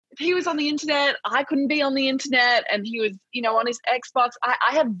he was on the internet. I couldn't be on the internet, and he was, on his Xbox.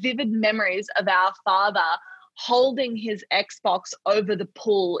 I have vivid memories of our father holding his Xbox over the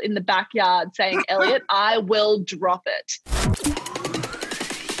pool in the backyard saying, Elliot, I will drop it.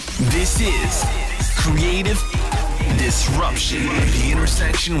 This is Creative Disruption, the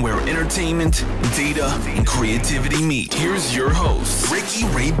intersection where entertainment, data, and creativity meet. Here's your hosts, Ricky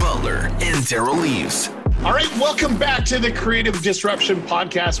Ray Butler and Daryl Eves. All right, welcome back to the Creative Disruption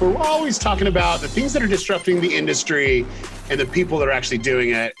Podcast, where we're always talking about the things that are disrupting the industry and the people that are actually doing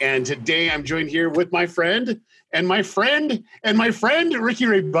it. And today I'm joined here with my friend, Ricky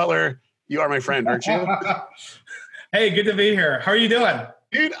Ray Butler. You are my friend, aren't you? Hey, good to be here. How are you doing?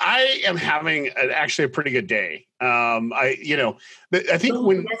 Dude, I am having actually a pretty good day. I think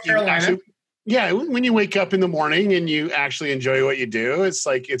when you wake up in the morning and you actually enjoy what you do, it's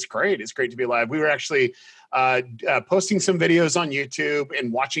great. It's great to be alive. We were actually posting some videos on YouTube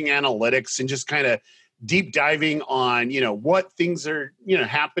and watching analytics and just kind of deep diving on, what things are,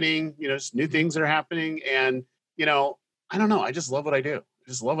 happening, just new things that are happening. And, I don't know. I just love what I do.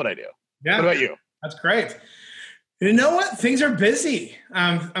 Yeah. What about you? That's great. You know what? Things are busy.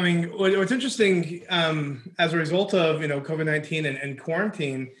 What's interesting as a result of COVID-19 and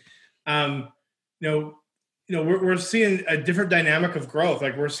quarantine, we're seeing a different dynamic of growth.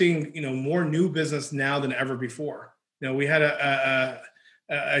 Like we're seeing more new business now than ever before. We had a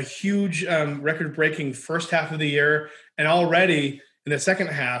huge record-breaking first half of the year, and already in the second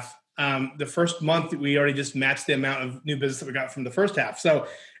half, the first month we already just matched the amount of new business that we got from the first half. So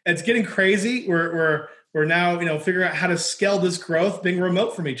it's getting crazy. We're now, figuring out how to scale this growth being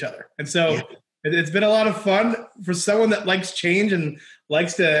remote from each other. And so it's been a lot of fun for someone that likes change and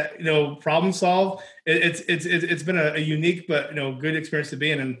likes to, problem solve. It's been a unique, but, good experience to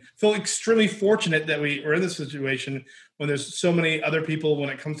be in, and feel extremely fortunate that we are in this situation when there's so many other people when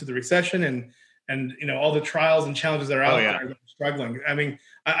it comes to the recession and all the trials and challenges that are out there that are struggling. I mean,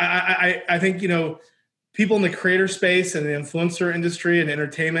 I think, people in the creator space and the influencer industry and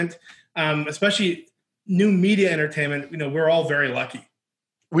entertainment, especially new media entertainment, we're all very lucky.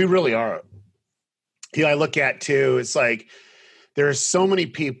 We really are. I look at too, it's like there are so many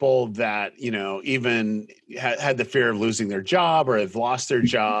people that, even had the fear of losing their job or have lost their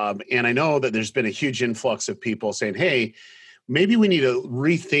job. And I know that there's been a huge influx of people saying, hey, maybe we need to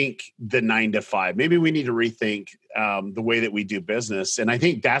rethink the 9 to 5. Maybe we need to rethink the way that we do business. And I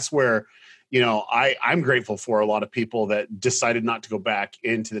think that's where I'm grateful for a lot of people that decided not to go back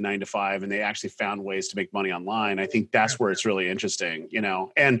into the 9 to 5, and they actually found ways to make money online. I think that's where it's really interesting,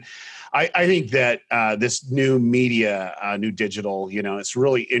 and I think that this new media, new digital, it's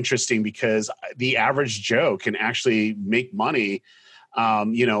really interesting because the average Joe can actually make money,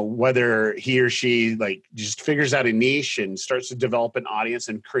 whether he or she just figures out a niche and starts to develop an audience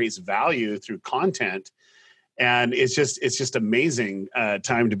and creates value through content. And it's just amazing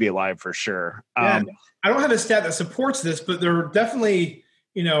time to be alive for sure. I don't have a stat that supports this, but there are definitely,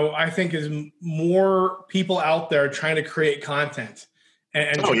 I think is more people out there trying to create content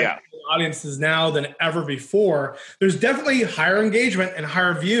and audiences now than ever before. There's definitely higher engagement and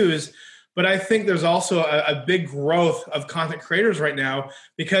higher views, but I think there's also a big growth of content creators right now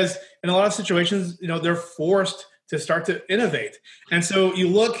because in a lot of situations, they're forced to start to innovate. And so you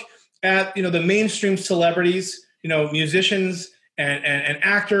look at the mainstream celebrities, musicians and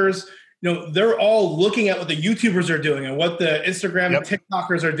actors, they're all looking at what the YouTubers are doing and what the Instagram and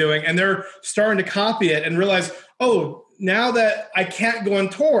TikTokers are doing, and they're starting to copy it and realize, oh, now that I can't go on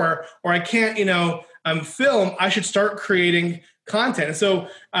tour or I can't, film, I should start creating content. And so,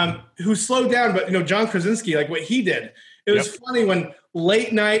 who slowed down, but John Krasinski, like what he did, it was funny when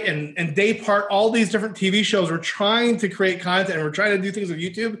late night and day part, all these different TV shows were trying to create content and were trying to do things with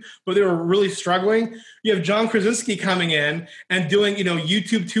YouTube, but they were really struggling. You have John Krasinski coming in and doing,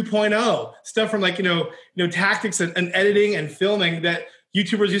 YouTube 2.0 stuff from tactics and editing and filming that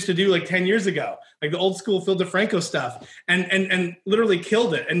YouTubers used to do like 10 years ago, like the old school Phil DeFranco stuff, and literally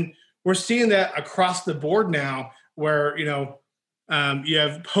killed it. And we're seeing that across the board now where, you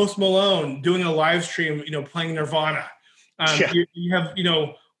have Post Malone doing a live stream, playing Nirvana. You have,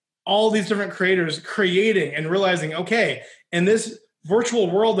 all these different creators creating and realizing, okay, in this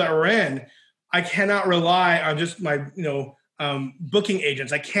virtual world that we're in, I cannot rely on just my, booking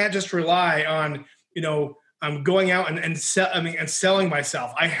agents. I can't just rely on, going out and selling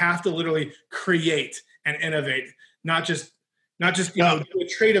myself. I have to literally create and innovate, not just do a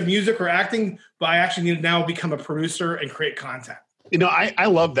trade of music or acting, but I actually need to now become a producer and create content. I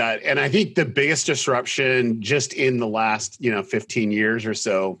love that. And I think the biggest disruption just in the last, 15 years or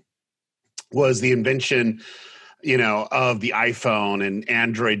so was the invention of the iPhone and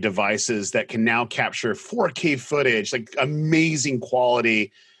Android devices that can now capture 4K footage, like amazing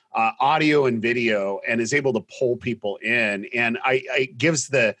quality audio and video, and is able to pull people in. And it gives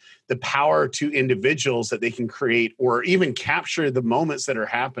the power to individuals that they can create or even capture the moments that are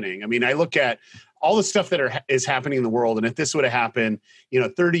happening. I mean, I look at all the stuff that is happening in the world, and if this would have happened,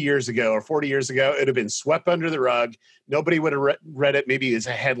 30 years ago or 40 years ago, it would have been swept under the rug. Nobody would have read it maybe as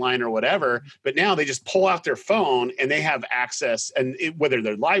a headline or whatever. But now they just pull out their phone and they have access, and whether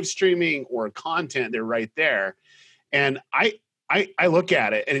they're live streaming or content, they're right there. And I look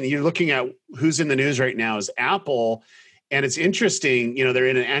at it, and you're looking at who's in the news right now is Apple. And it's interesting, they're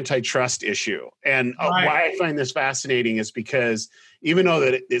in an antitrust issue. And why I find this fascinating is because even though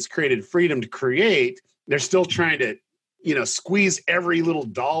that it's created freedom to create, they're still trying to, squeeze every little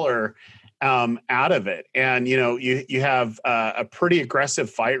dollar out of it. And, you have a pretty aggressive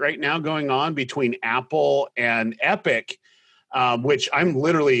fight right now going on between Apple and Epic, which I'm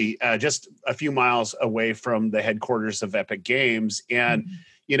literally just a few miles away from the headquarters of Epic Games. And,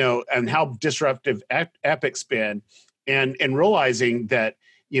 and how disruptive Epic's been. And realizing that,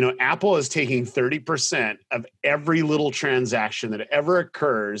 Apple is taking 30% of every little transaction that ever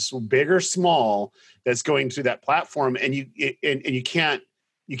occurs, big or small, that's going through that platform. And you can't,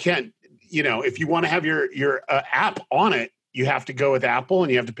 if you want to have your app on it, you have to go with Apple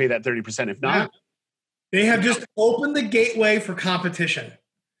and you have to pay that 30%. If not, they have just opened the gateway for competition.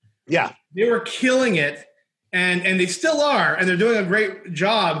 Yeah. They were killing it, and they still are, and they're doing a great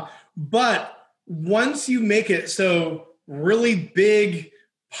job. But once you make it so really big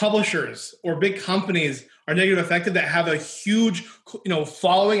publishers or big companies are negatively affected that have a huge,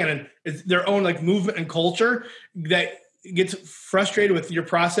 following and their own like movement and culture that gets frustrated with your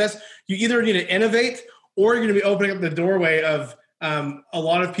process, you either need to innovate or you're going to be opening up the doorway of a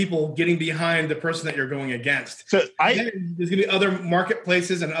lot of people getting behind the person that you're going against. So there's going to be other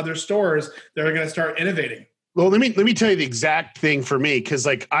marketplaces and other stores that are going to start innovating. Well, let me tell you the exact thing for me, because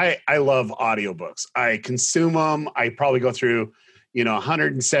I love audiobooks. I consume them. I probably go through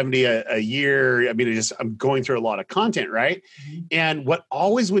 170 a year. I mean, I'm going through a lot of content, right? Mm-hmm. And what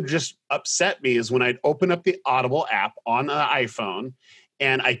always would just upset me is when I'd open up the Audible app on the iPhone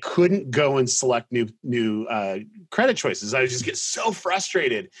and I couldn't go and select new credit choices. I would just get so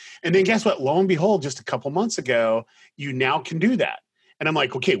frustrated. And then guess what? Lo and behold, just a couple months ago, you now can do that. And I'm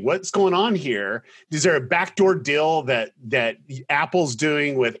like, okay, what's going on here? Is there a backdoor deal that Apple's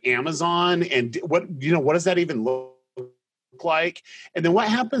doing with Amazon? And what does that even look like? And then what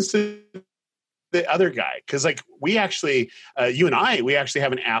happens to the other guy? Because like we actually, you and I, we actually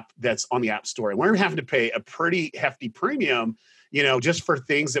have an app that's on the App Store, and we're having to pay a pretty hefty premium, just for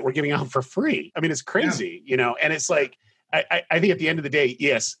things that we're giving out for free. I mean, it's crazy, and it's like, I think at the end of the day,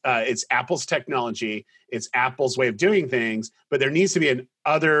 yes, it's Apple's technology, it's Apple's way of doing things, but there needs to be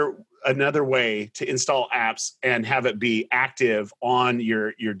another way to install apps and have it be active on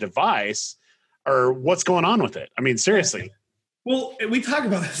your device, or what's going on with it. I mean, seriously. Well, we talk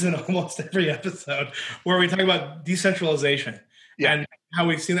about this in almost every episode where we talk about decentralization and how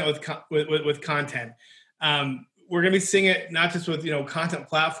we've seen that with content. We're going to be seeing it not just with content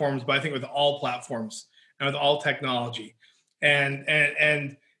platforms, but I think with all platforms and with all technology. And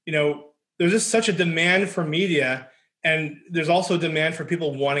there's just such a demand for media, and there's also a demand for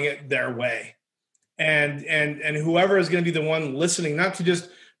people wanting it their way. And whoever is going to be the one listening, not to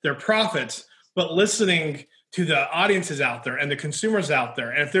just their profits, but listening to the audiences out there and the consumers out there.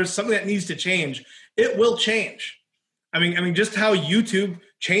 And if there's something that needs to change, it will change. I mean, just how YouTube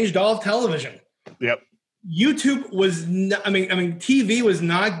changed all of television. Yep. YouTube was not, TV was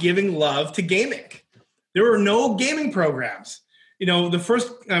not giving love to gaming. There were no gaming programs. The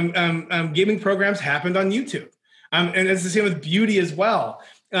first gaming programs happened on YouTube. And it's the same with beauty as well.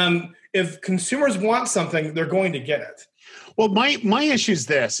 If consumers want something, they're going to get it. Well, my issue is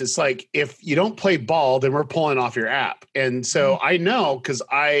this. It's like, if you don't play ball, then we're pulling off your app. And so I know, because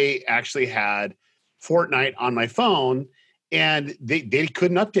I actually had Fortnite on my phone, and they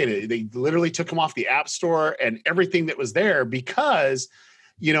couldn't update it. They literally took them off the App Store and everything that was there because,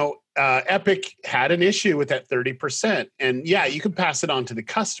 Epic had an issue with that 30%. And yeah, you can pass it on to the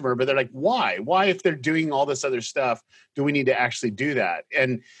customer, but they're like, why? Why, if they're doing all this other stuff, do we need to actually do that?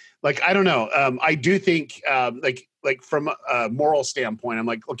 And like, I don't know. I do think like from a moral standpoint, I'm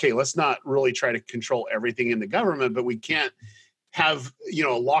like, okay, let's not really try to control everything in the government, but we can't have, a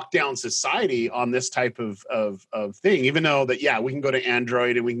lockdown society on this type of thing, even though that, yeah, we can go to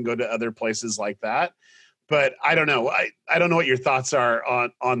Android and we can go to other places like that. But I don't know. I don't know what your thoughts are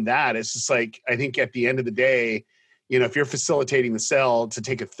on that. It's just like, I think at the end of the day, if you're facilitating the sale to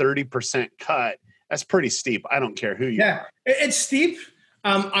take a 30% cut that's pretty steep. I don't care who you Yeah, are. it's steep.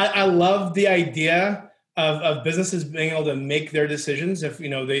 I love the idea of businesses being able to make their decisions if,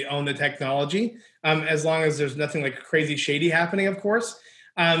 they own the technology, as long as there's nothing like crazy shady happening, of course.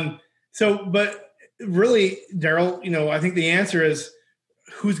 But really, Daryl, I think the answer is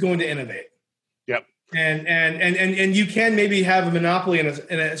who's going to innovate. Yep. And you can maybe have a monopoly in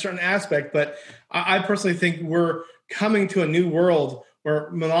a certain aspect, but I personally think we're coming to a new world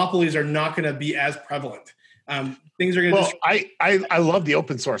where monopolies are not going to be as prevalent. Things are going to. Well, I love the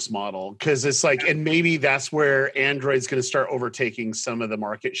open source model because it's like, and maybe that's where Android's going to start overtaking some of the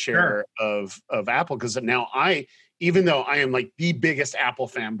market share of Apple. Because now even though I am like the biggest Apple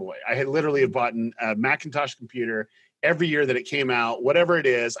fanboy, I had literally bought a Macintosh computer every year that it came out, whatever it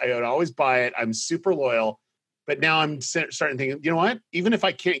is, I would always buy it. I'm super loyal, but now I'm starting thinking, you know what? Even if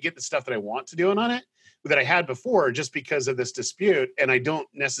I can't get the stuff that I want to do on it, that I had before, just because of this dispute, and I don't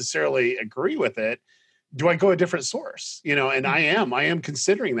necessarily agree with it, do I go a different source? And I am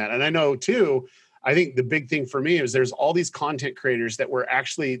considering that. And I know too, I think the big thing for me is there's all these content creators that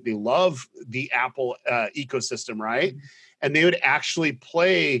they love the Apple ecosystem, right? Mm-hmm. And they would actually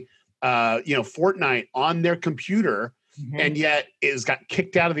play, Fortnite on their computer, mm-hmm. and yet it got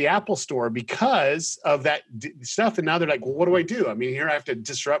kicked out of the Apple store because of that stuff. And now they're like, well, what do I do? I mean, here I have to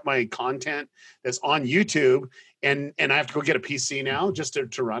disrupt my content that's on YouTube, and I have to go get a PC now just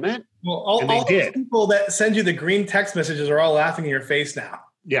to run it. Well, all those people that send you the green text messages are all laughing in your face now.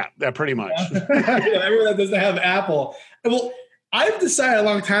 Yeah, that pretty much. Everyone that doesn't have Apple. Well, I've decided a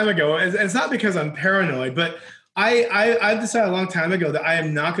long time ago, and it's not because I'm paranoid, but I've decided a long time ago that I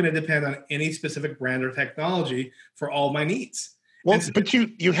am not going to depend on any specific brand or technology for all my needs. Well, but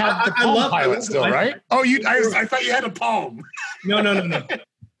you have the Palm Pilot still, right? Oh, I thought you had a Palm. No. No,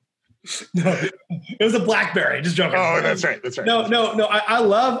 it was a BlackBerry. Just joking. Oh, that's right. No. I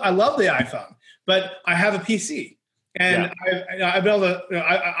love the iPhone, but I have a PC, and I've been able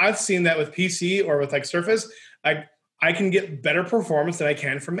to. I've seen that with PC or with like Surface. I can get better performance than I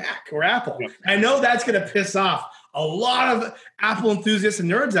can from Mac or Apple. Yeah. I know that's going to piss off a lot of Apple enthusiasts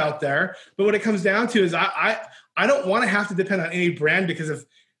and nerds out there, but what it comes down to is I don't want to have to depend on any brand, because if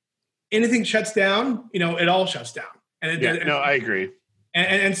anything shuts down, it all shuts down. I agree.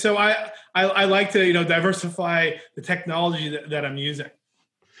 And so I like to diversify the technology that I'm using.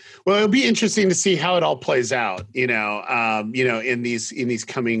 Well, it'll be interesting to see how it all plays out, in these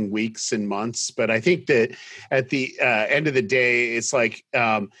coming weeks and months. But I think that at the end of the day, it's like,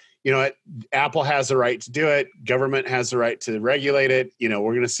 Apple has the right to do it. Government has the right to regulate it. We're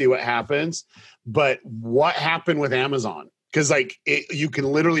going to see what happens. But what happened with Amazon? Because you can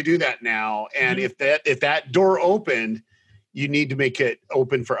literally do that now. And mm-hmm. if that door opened, you need to make it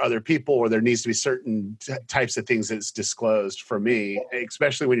open for other people, or there needs to be certain types of things that's disclosed for me,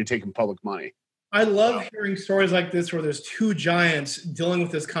 especially when you're taking public money. I love hearing stories like this where there's two giants dealing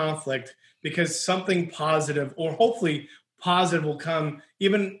with this conflict because something positive, or hopefully positive, will come.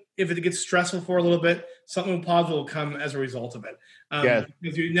 Even if it gets stressful for a little bit, something positive will come as a result of it.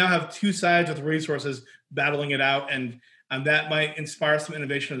 Because you now have two sides with resources battling it out, and that might inspire some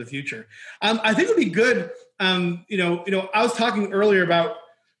innovation in the future. I think it would be good. I was talking earlier about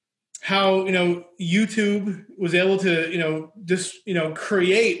how YouTube was able to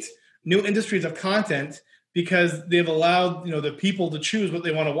create new industries of content because they've allowed the people to choose what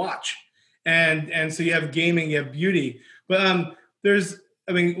they want to watch, and so you have gaming, you have beauty, but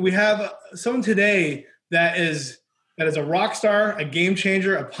we have someone today that is a rock star, a game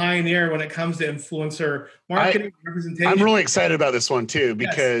changer, a pioneer when it comes to influencer marketing, representation. I'm really excited about this one too,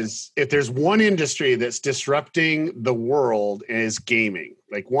 because if there's one industry that's disrupting the world, it is gaming.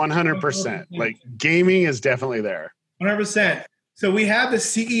 Like 100%. Like gaming is definitely there. 100%. So we have the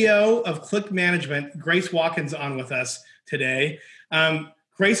CEO of Click Management, Grace Watkins, on with us today.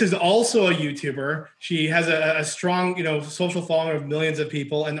 Grace is also a YouTuber. She has a strong, social following of millions of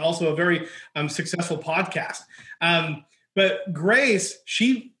people, and also a very successful podcast. But Grace,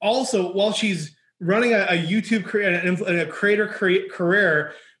 she also, while she's running a YouTube career and a creator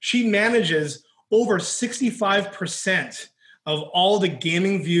career, she manages over 65% of all the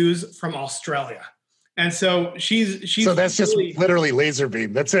gaming views from Australia. And so she's so that's really, just literally laser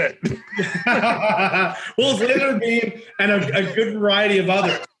beam. That's it. Well, it's laser beam and a good variety of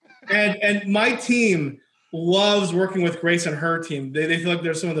others. And my team loves working with Grace and her team. They feel like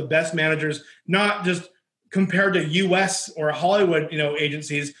they're some of the best managers, not just compared to US or Hollywood,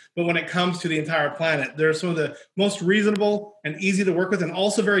 agencies, but when it comes to the entire planet. They're some of the most reasonable and easy to work with, and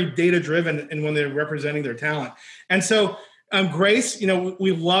also very data driven in when they're representing their talent. And so Grace,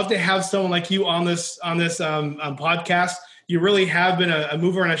 we love to have someone like you on this podcast. you really have been a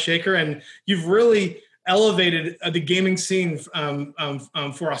mover and a shaker, and you've really elevated the gaming scene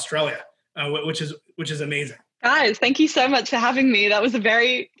for Australia, which is amazing. Guys, thank you so much for having me. That was a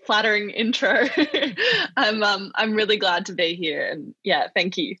very flattering intro. I'm really glad to be here, and yeah,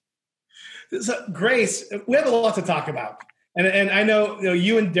 thank you. So, Grace, we have a lot to talk about, and I know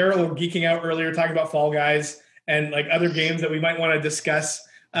you and Daryl were geeking out earlier talking about Fall Guys and like other games that we might want to discuss.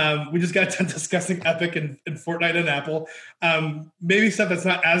 We just got done discussing Epic and Fortnite and Apple. Maybe stuff that's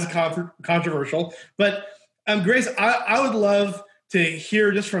not as controversial, but Grace, I would love to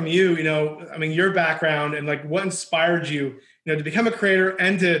hear just from you, your background and like what inspired you, to become a creator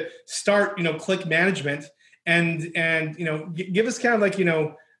and to start, Click Management, and give us kind of like,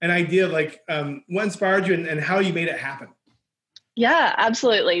 an idea of like what inspired you and how you made it happen. Yeah,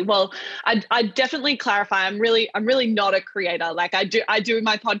 absolutely. Well, I definitely clarify. I'm really not a creator. Like I do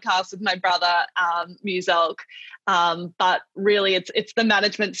my podcast with my brother, Muselk, but really it's the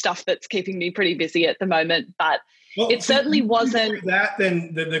management stuff that's keeping me pretty busy at the moment. But it certainly wasn't that.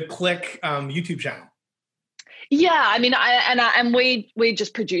 Then the Click YouTube channel. Yeah, I mean, we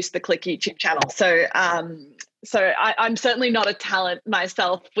just produced the Click YouTube channel, so I'm certainly not a talent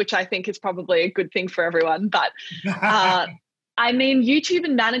myself, which I think is probably a good thing for everyone. But I mean, YouTube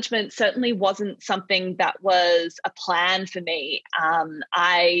and management certainly wasn't something that was a plan for me.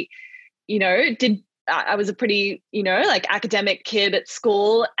 I was a pretty, academic kid at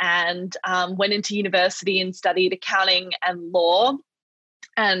school, and went into university and studied accounting and law,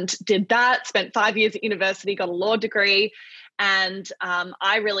 and did that, spent 5 years at university, got a law degree. And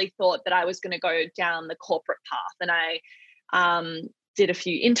I really thought that I was going to go down the corporate path. And I did a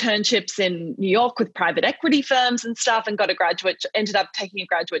few internships in New York with private equity firms and stuff, and ended up taking a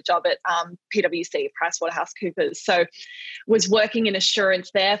graduate job at PwC, PricewaterhouseCoopers. So was working in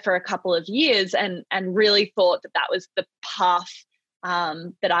assurance there for a couple of years, and really thought that was the path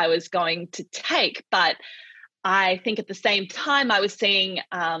that I was going to take. But I think at the same time, I was seeing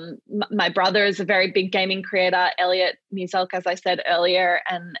my brother is a very big gaming creator, Elliot Muselk, as I said earlier,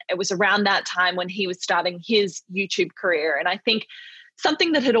 and it was around that time when he was starting his YouTube career. And I think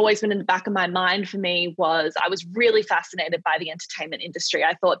something that had always been in the back of my mind for me was I was really fascinated by the entertainment industry.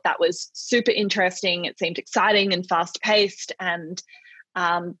 I thought that was super interesting. It seemed exciting and fast-paced, and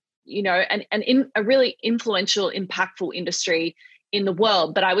and in a really influential, impactful industry in the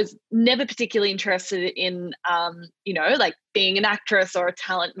world. But I was never particularly interested in, being an actress or a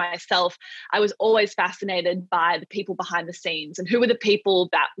talent myself. I was always fascinated by the people behind the scenes, and who were the people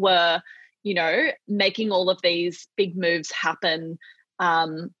that were, making all of these big moves happen.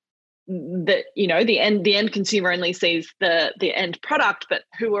 The end consumer only sees the end product, but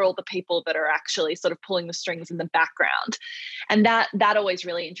who are all the people that are actually sort of pulling the strings in the background? And that always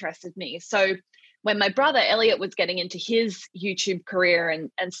really interested me. So when my brother Elliot was getting into his YouTube career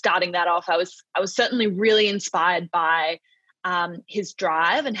and starting that off, I was certainly really inspired by his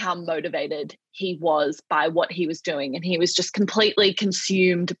drive and how motivated he was by what he was doing. And he was just completely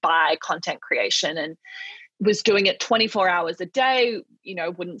consumed by content creation and was doing it 24 hours a day,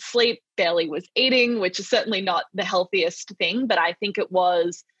 wouldn't sleep, barely was eating, which is certainly not the healthiest thing. But I think it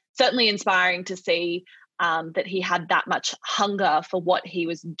was certainly inspiring to see that he had that much hunger for what he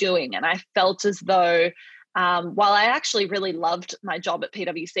was doing. And I felt as though, while I actually really loved my job at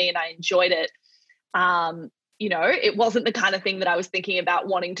PwC and I enjoyed it, it wasn't the kind of thing that I was thinking about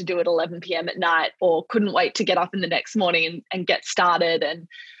wanting to do at 11 p.m. at night, or couldn't wait to get up in the next morning and get started.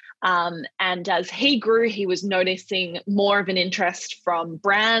 And as he grew, he was noticing more of an interest from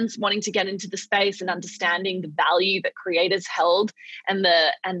brands wanting to get into the space and understanding the value that creators held, and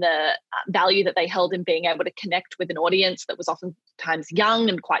the value that they held in being able to connect with an audience that was oftentimes young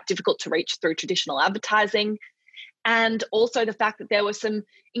and quite difficult to reach through traditional advertising. And also the fact that there were some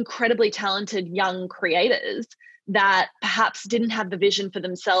incredibly talented young creators that perhaps didn't have the vision for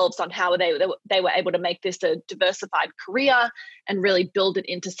themselves on how they were able to make this a diversified career and really build it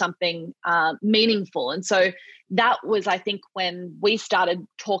into something meaningful. And so that was, I think, when we started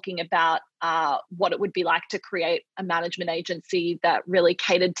talking about what it would be like to create a management agency that really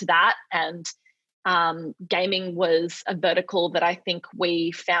catered to that. And gaming was a vertical that I think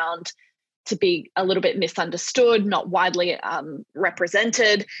we found to be a little bit misunderstood, not widely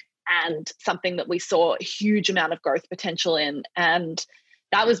represented, and something that we saw a huge amount of growth potential in. And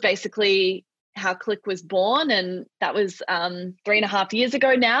that was basically how Click was born. And that was 3.5 years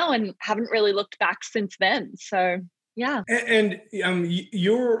ago now, and haven't really looked back since then. So, yeah. And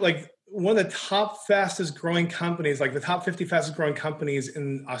you're like one of the top fastest growing companies, like the top 50 fastest growing companies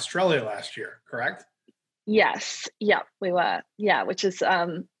in Australia last year, correct? Yes. Yeah, we were. Yeah, which is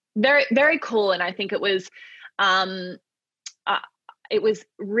very, very cool. And I think it was, it was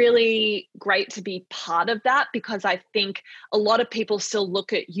really great to be part of that, because I think a lot of people still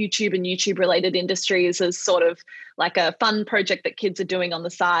look at YouTube and YouTube related industries as sort of like a fun project that kids are doing on the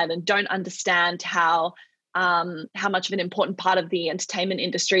side, and don't understand how much of an important part of the entertainment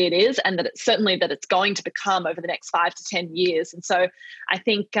industry it is, and that it's certainly that it's going to become over the next 5 to 10 years. And so I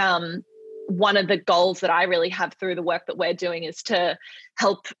think one of the goals that I really have through the work that we're doing is to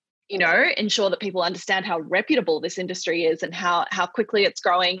help, ensure that people understand how reputable this industry is, and how quickly it's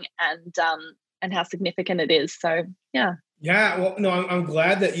growing, and how significant it is. So, yeah. Yeah, well, no, I'm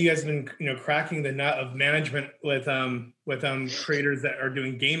glad that you guys have been, cracking the nut of management with creators that are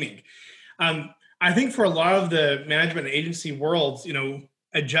doing gaming. I think for a lot of the management and agency worlds,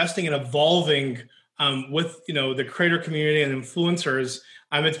 adjusting and evolving with the creator community and influencers,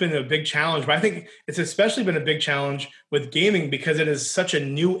 it's been a big challenge. But I think it's especially been a big challenge with gaming, because it is such a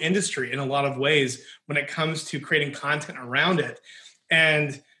new industry in a lot of ways when it comes to creating content around it.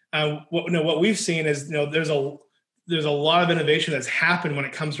 And what we've seen is there's a lot of innovation that's happened when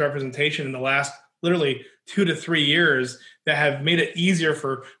it comes to representation in the last literally 2 to 3 years that have made it easier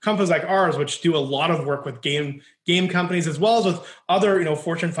for companies like ours, which do a lot of work with game companies, as well as with other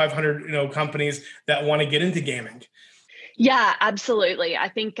Fortune 500 companies that want to get into gaming. Yeah, absolutely. I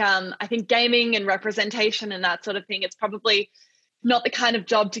think gaming and representation and that sort of thing, it's probably not the kind of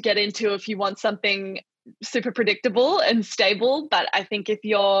job to get into if you want something super predictable and stable. But I think if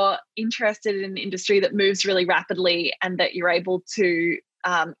you're interested in an industry that moves really rapidly and that you're able to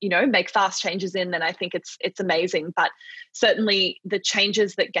make fast changes in, then I think it's amazing. But certainly the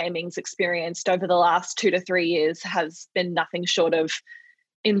changes that gaming's experienced over the last 2 to 3 years has been nothing short of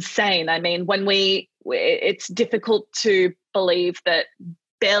insane. I mean, it's difficult to believe that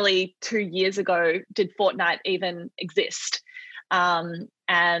barely 2 years ago did Fortnite even exist. And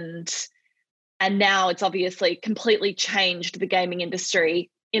now it's obviously completely changed the gaming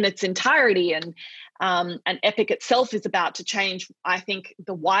industry in its entirety. And Epic itself is about to change, I think,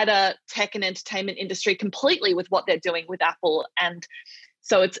 the wider tech and entertainment industry completely with what they're doing with Apple. And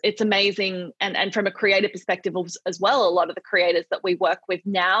so it's amazing. And from a creative perspective as well, a lot of the creators that we work with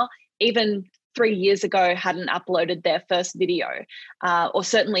now, even 3 years ago, hadn't uploaded their first video, or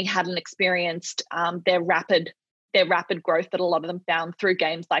certainly hadn't experienced their rapid growth that a lot of them found through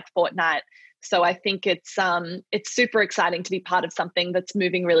games like Fortnite. So I think it's super exciting to be part of something that's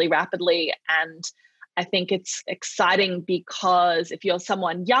moving really rapidly. And I think it's exciting because if you're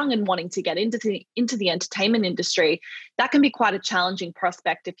someone young and wanting to get into the entertainment industry, that can be quite a challenging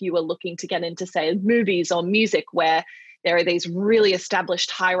prospect if you were looking to get into, say, movies or music, where there are these really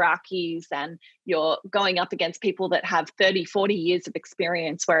established hierarchies and you're going up against people that have 30, 40 years of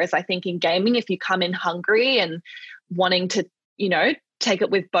experience. Whereas I think in gaming, if you come in hungry and wanting to, take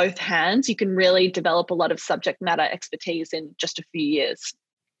it with both hands, you can really develop a lot of subject matter expertise in just a few years.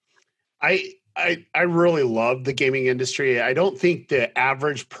 I really love the gaming industry. I don't think the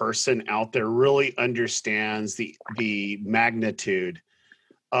average person out there really understands the magnitude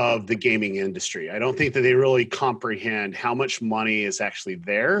of the gaming industry. I don't think that they really comprehend how much money is actually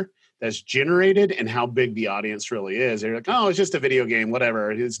there that's generated and how big the audience really is. They're like, oh, it's just a video game,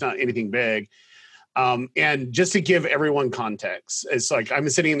 whatever. It's not anything big. And just to give everyone context, it's like I'm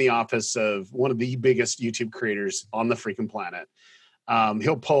sitting in the office of one of the biggest YouTube creators on the freaking planet.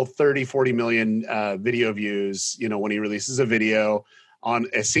 He'll pull 30, 40 million video views, when he releases a video on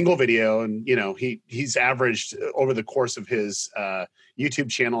a single video. And, he's averaged over the course of his YouTube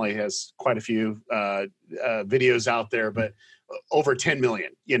channel, he has quite a few videos out there, but over 10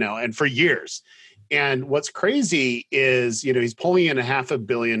 million, and for years. And what's crazy is, he's pulling in 500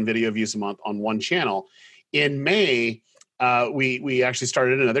 million video views a month on one channel. In May, we actually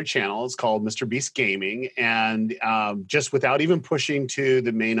started another channel. It's called Mr. Beast Gaming. And just without even pushing to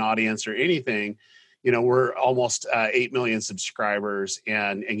the main audience or anything, we're almost 8 million subscribers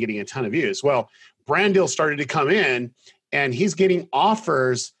and getting a ton of views. Well, brand deals started to come in, and he's getting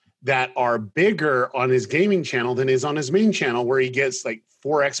offers that are bigger on his gaming channel than is on his main channel, where he gets like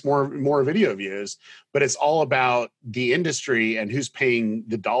 4x more video views. But it's all about the industry and who's paying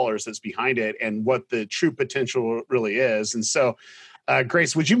the dollars that's behind it and what the true potential really is. And so,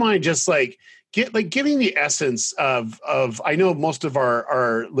 Grace, would you mind just giving the essence of I know most of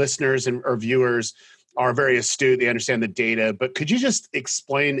our listeners and our viewers are very astute, they understand the data, but could you just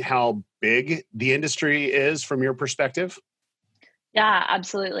explain how big the industry is from your perspective? Yeah,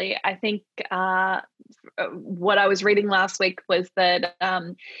 absolutely. I think what I was reading last week was that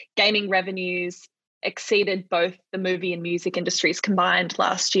gaming revenues exceeded both the movie and music industries combined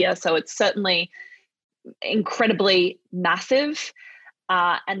last year. So it's certainly incredibly massive,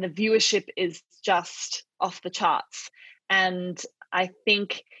 and the viewership is just off the charts. And I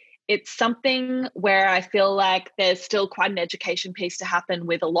think it's something where I feel like there's still quite an education piece to happen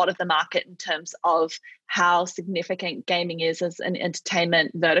with a lot of the market in terms of how significant gaming is as an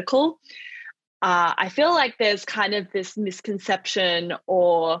entertainment vertical. I feel like there's kind of this misconception,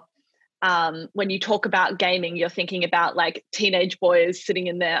 or when you talk about gaming, you're thinking about like teenage boys sitting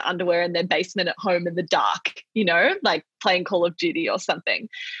in their underwear in their basement at home in the dark, like playing Call of Duty or something.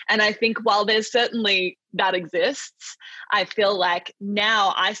 And I think while there's certainly that exists, I feel like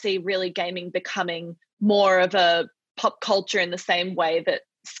now I see really gaming becoming more of a pop culture in the same way that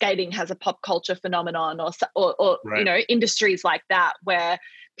skating has a pop culture phenomenon, or right. Industries like that, where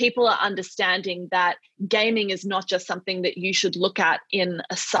people are understanding that gaming is not just something that you should look at in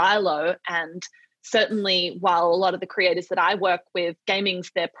a silo. And certainly while a lot of the creators that I work with, gaming's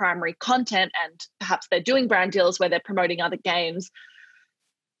their primary content, and perhaps they're doing brand deals where they're promoting other games,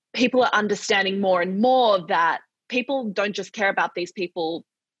 people are understanding more and more that people don't just care about these people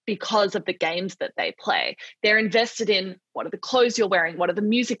because of the games that they play. They're invested in what are the clothes you're wearing, what are the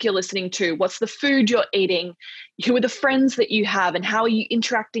music you're listening to, what's the food you're eating, who are the friends that you have, and how are you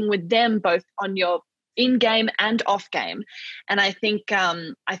interacting with them both on your in-game and off-game. And I think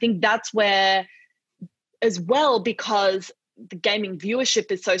that's where, as well, because the gaming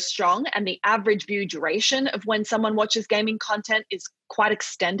viewership is so strong and the average view duration of when someone watches gaming content is quite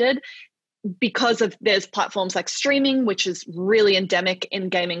extended, because of there's platforms like streaming, which is really endemic in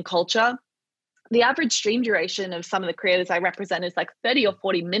gaming culture. The average stream duration of some of the creators I represent is like 30 or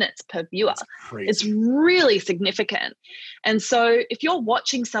 40 minutes per viewer. It's really significant. And so if you're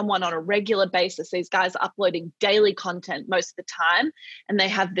watching someone on a regular basis, these guys are uploading daily content most of the time, and they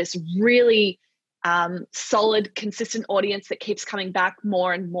have this really solid, consistent audience that keeps coming back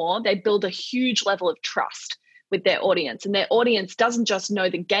more and more, they build a huge level of trust with their audience. And their audience doesn't just know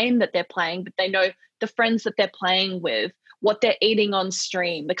the game that they're playing, but they know the friends that they're playing with, what they're eating on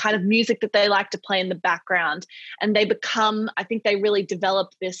stream, the kind of music that they like to play in the background. And they become, I think they really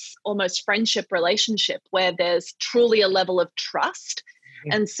develop this almost friendship relationship where there's truly a level of trust.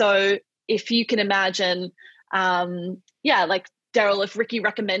 Mm-hmm. And so if you can imagine, like Daryl, if Ricky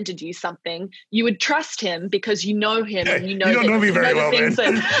recommended you something, you would trust him because you know him and you know you don't know me very well, man.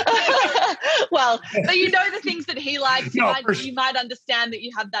 Well, but you know the things that he likes. No, you might understand that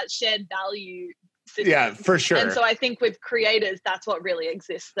you have that shared value system. Yeah, for sure. And so I think with creators, that's what really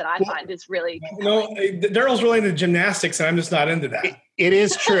exists that I find is really compelling. Daryl's really into gymnastics, and I'm just not into that. It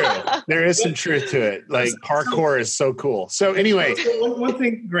is true. There is some truth to it. Like parkour is so cool. So anyway. One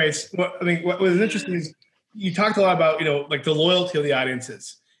thing, Grace, what was interesting is you talked a lot about, like the loyalty of the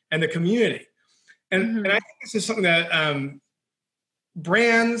audiences and the community. And I think this is something that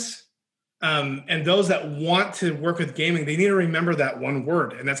brands and those that want to work with gaming, they need to remember that one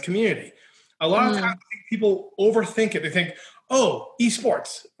word, and that's community. A lot of times people overthink it. They think, oh,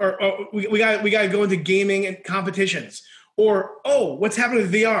 esports, or we got to go into gaming and competitions, or, oh, what's happening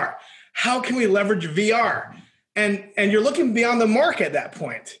with VR? How can we leverage VR? And you're looking beyond the mark at that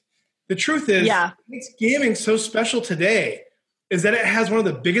point. The truth is, what makes gaming so special today is that it has one of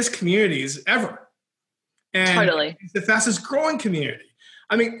the biggest communities ever. And totally. It's the fastest growing community.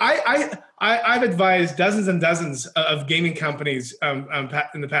 I mean, I've advised dozens and dozens of gaming companies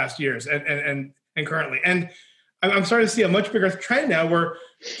in the past years and currently. And I'm starting to see a much bigger trend now where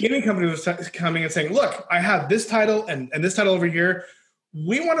gaming companies are coming and saying, look, I have this title and this title over here.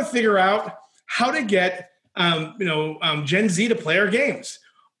 We want to figure out how to get Gen Z to play our games.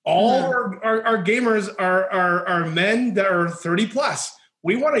 All our gamers are men that are 30 plus.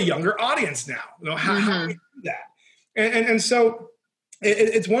 We want a younger audience now. How do we do that? And so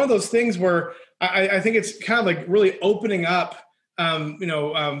it's one of those things where I think it's kind of like really opening up,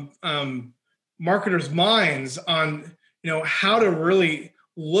 marketers' minds on, how to really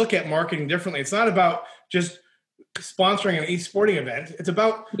look at marketing differently. It's not about just sponsoring an esporting event. It's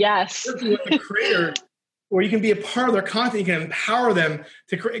about working with the creator where you can be a part of their content. You can empower them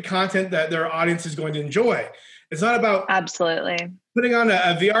to create content that their audience is going to enjoy. It's not about putting on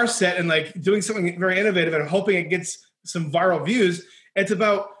a VR set and like doing something very innovative and hoping it gets some viral views. It's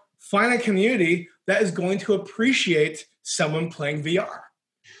about finding a community that is going to appreciate someone playing VR.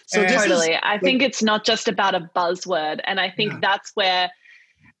 So totally. I think it's not just about a buzzword. And I think that's where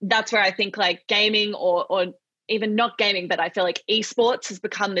I think like gaming or even not gaming, but I feel like esports has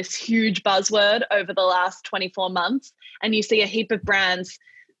become this huge buzzword over the last 24 months. And you see a heap of brands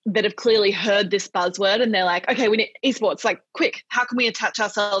that have clearly heard this buzzword and they're like, okay, we need esports, like quick, how can we attach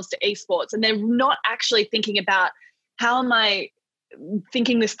ourselves to esports? And they're not actually thinking about how am I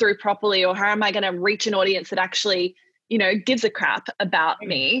thinking this through properly, or how am I going to reach an audience that actually, gives a crap about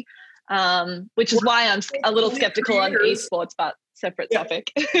me? which is why I'm a little skeptical on esports, but separate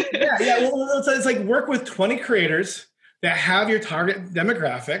topic. yeah. Well, it's like work with 20 creators that have your target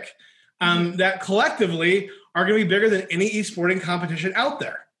demographic that collectively are going to be bigger than any esporting competition out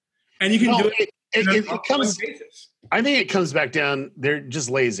there. And you can do it. It comes. Basis. I think it comes back down. They're just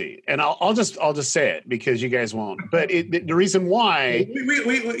lazy, and I'll just say it because you guys won't. But the reason why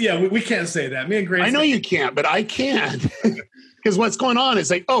we can't say that. Me and Grace. I know you can't, but I can. Because what's going on is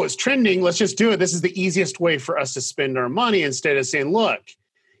like, oh, it's trending. Let's just do it. This is the easiest way for us to spend our money instead of saying, look,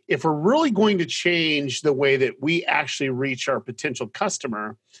 if we're really going to change the way that we actually reach our potential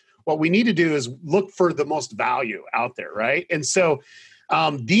customer, what we need to do is look for the most value out there, right? And so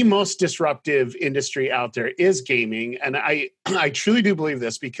the most disruptive industry out there is gaming. And I truly do believe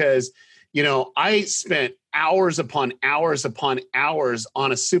this because, I spent hours upon hours upon hours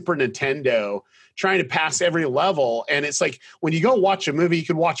on a Super Nintendo trying to pass every level. And it's like when you go watch a movie, you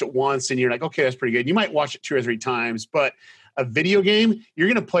can watch it once and you're like, okay, that's pretty good. You might watch it 2 or 3 times, but a video game, you're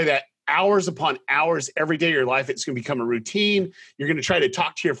going to play that hours upon hours every day of your life. It's going to become a routine. You're going to try to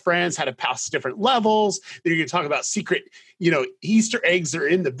talk to your friends how to pass different levels. Then you're going to talk about secret, Easter eggs that are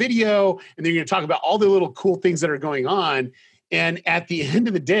in the video. And then you're going to talk about all the little cool things that are going on. And at the end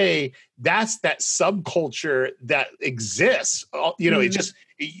of the day, that's that subculture that exists. It just,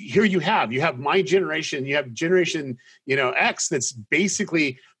 here you have my generation, you have generation, X that's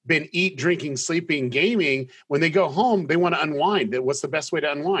basically been eat, drinking, sleeping, gaming. When they go home, they want to unwind. What's the best way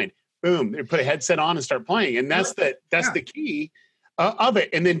to unwind? Boom, they put a headset on and start playing. And that's the key of it.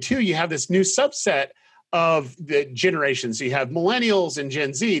 And then 2, you have this new subset of the generations. So you have millennials and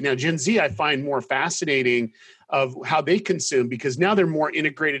Gen Z. Now, Gen Z, I find more fascinating of how they consume because now they're more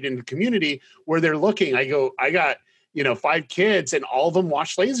integrated in the community where they're looking. I got 5 kids and all of them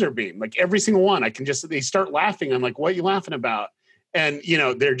watch Laserbeam, like every single one. They start laughing. I'm like, what are you laughing about? And,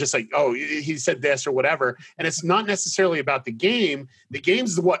 they're just like, oh, he said this or whatever. And it's not necessarily about the game. The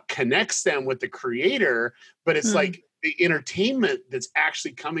game's what connects them with the creator, but it's like the entertainment that's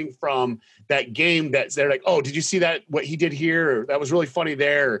actually coming from that game they're like, oh, did you see that, what he did here? Or that was really funny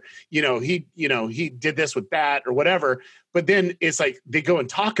there. Or, he did this with that or whatever. But then it's like they go and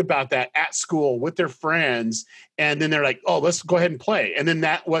talk about that at school with their friends. And then they're like, oh, let's go ahead and play. And then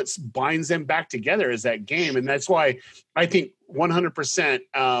what binds them back together is that game. And that's why I think 100%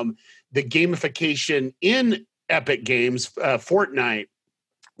 the gamification in Epic Games, Fortnite,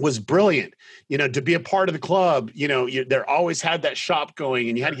 was brilliant, to be a part of the club, there always had that shop going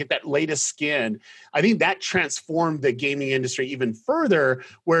and you had to get that latest skin. I think that transformed the gaming industry even further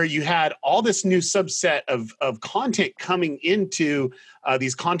where you had all this new subset of content coming into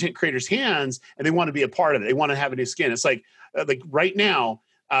these content creators' hands and they want to be a part of it. They want to have a new skin. It's like right now,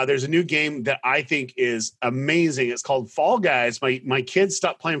 there's a new game that I think is amazing. It's called Fall Guys. My kids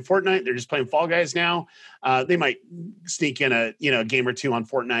stopped playing Fortnite. They're just playing Fall Guys now. They might sneak in a game or 2 on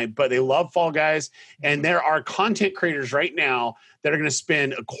Fortnite, but they love Fall Guys. And there are content creators right now that are going to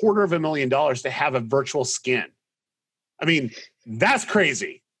spend $250,000 to have a virtual skin. I mean, that's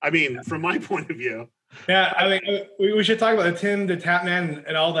crazy. I mean, from my point of view. Yeah, I mean, we should talk about the Tapman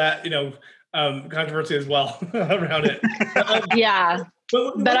and all that, controversy as well around it. Yeah.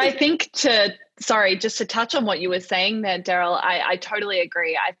 But I think just to touch on what you were saying there, Daryl, I totally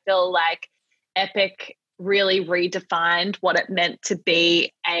agree. I feel like Epic really redefined what it meant to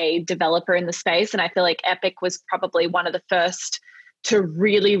be a developer in the space. And I feel like Epic was probably one of the first to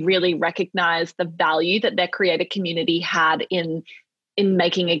really, really recognize the value that their creator community had in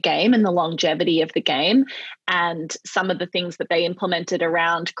making a game and the longevity of the game and some of the things that they implemented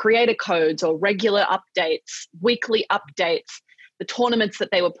around creator codes or regular updates, weekly updates, the tournaments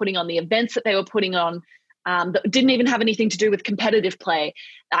that they were putting on, the events that they were putting on that didn't even have anything to do with competitive play.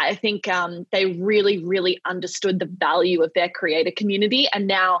 I think they really, really understood the value of their creator community. And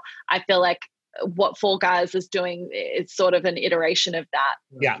now I feel like what Fall Guys is doing is sort of an iteration of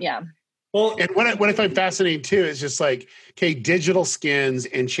that. Yeah. Well, and what I find fascinating too is just like, okay, digital skins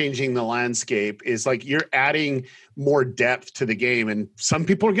and changing the landscape is like you're adding more depth to the game. And some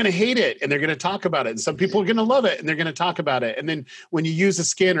people are going to hate it and they're going to talk about it. And some people are going to love it and they're going to talk about it. And then when you use a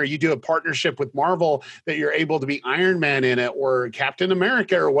skin or you do a partnership with Marvel that you're able to be Iron Man in it or Captain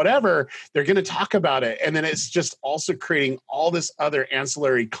America or whatever, they're going to talk about it. And then it's just also creating all this other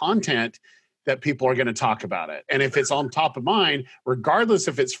ancillary content that people are going to talk about it. And if it's on top of mind, regardless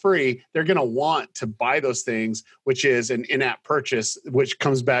if it's free, they're going to want to buy those things, which is an in-app purchase, which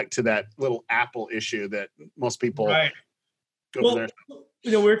comes back to that little Apple issue that most people go there.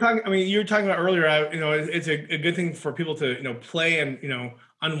 We were talking, you were talking about earlier, it's a good thing for people to, play and,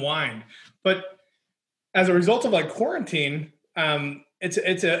 unwind. But as a result of like quarantine,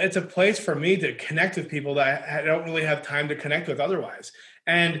 it's a place for me to connect with people that I don't really have time to connect with otherwise.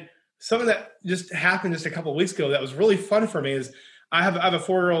 And something that just happened just a couple of weeks ago that was really fun for me is I have a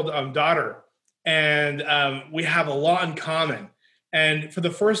 4-year-old daughter, and we have a lot in common. And for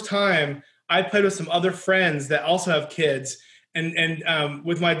the first time, I played with some other friends that also have kids, and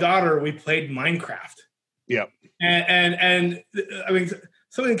with my daughter, we played Minecraft. Yeah. And I mean,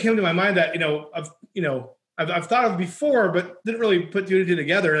 something came to my mind that I've thought of before, but didn't really put two and two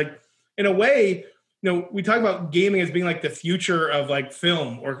together. Like, in a way, we talk about gaming as being like the future of like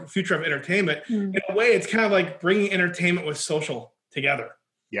film or future of entertainment. In a way, it's kind of like bringing entertainment with social together.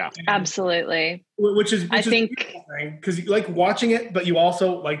 Yeah, absolutely. Which is think because you like watching it, but you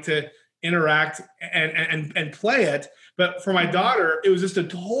also like to interact and play it. But for my daughter, it was just a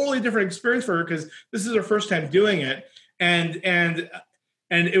totally different experience for her because this is her first time doing it, and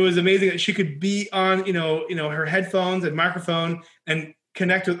it was amazing that she could be on her headphones and microphone and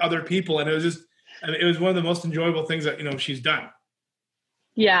connect with other people, and it was one of the most enjoyable things that she's done.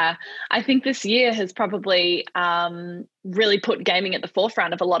 Yeah, I think this year has probably really put gaming at the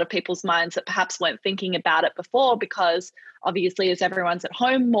forefront of a lot of people's minds that perhaps weren't thinking about it before, because obviously as everyone's at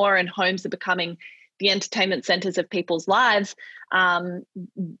home more and homes are becoming the entertainment centers of people's lives,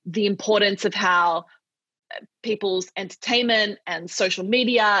 the importance of how people's entertainment and social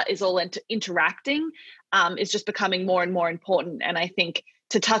media is all interacting is just becoming more and more important. And I think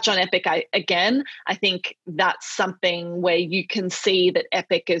to touch on Epic again, I think that's something where you can see that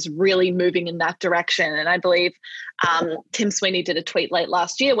Epic is really moving in that direction. And I believe Tim Sweeney did a tweet late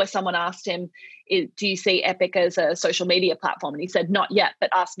last year where someone asked him, do you see Epic as a social media platform? And he said, not yet, but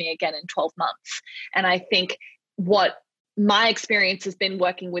ask me again in 12 months. And I think what my experience has been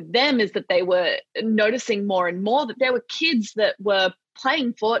working with them is that they were noticing more and more that there were kids that were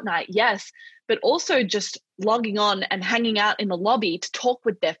playing Fortnite, yes, but also just logging on and hanging out in the lobby to talk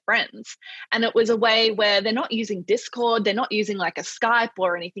with their friends. And it was a way where they're not using Discord, they're not using like a Skype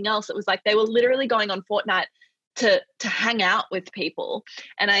or anything else. It was like they were literally going on Fortnite to hang out with people.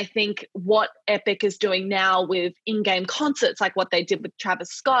 And I think what Epic is doing now with in-game concerts, like what they did with Travis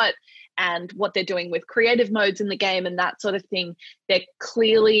Scott and what they're doing with creative modes in the game and that sort of thing, they're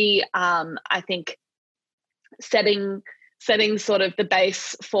clearly, I think, setting sort of the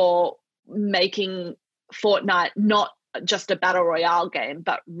base for making Fortnite not just a battle royale game,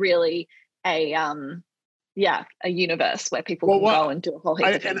 but really a universe where people can go and do a whole heap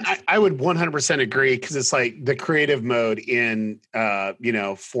of things. And I would 100% agree, because it's like the creative mode in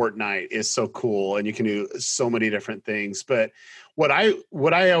Fortnite is so cool, and you can do so many different things. But what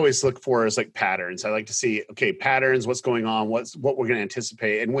I always look for is like patterns. I like to see, okay, patterns, what's going on, what we're going to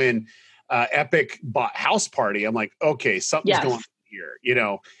anticipate. And when Epic bought House Party, I'm like, okay, something's going on here,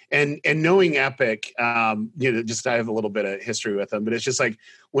 and knowing Epic, just I have a little bit of history with them, but it's just like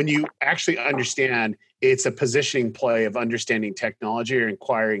when you actually understand it's a positioning play of understanding technology or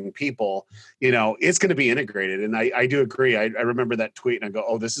inquiring people, it's going to be integrated. And I do agree. I remember that tweet and I go,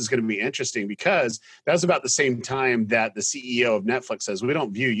 oh, this is going to be interesting, because that was about the same time that the CEO of Netflix says, we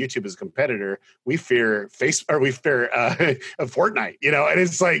don't view YouTube as a competitor. We fear Fortnite, and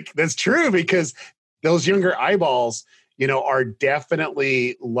it's like, that's true, because those younger eyeballs, are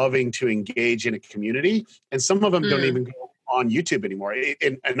definitely loving to engage in a community. And some of them don't even go on YouTube anymore.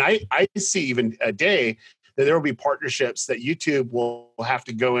 And I see even a day that there will be partnerships that YouTube will have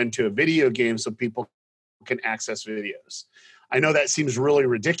to go into a video game so people can access videos. I know that seems really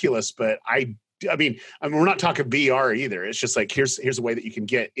ridiculous, but I mean, we're not talking VR either. It's just like, here's a way that you can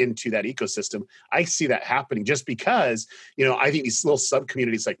get into that ecosystem. I see that happening just because, I think these little sub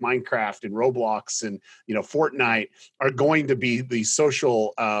communities like Minecraft and Roblox and, Fortnite are going to be the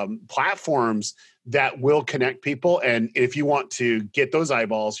social platforms that will connect people. And if you want to get those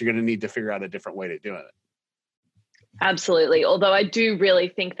eyeballs, you're going to need to figure out a different way to do it. Absolutely. Although I do really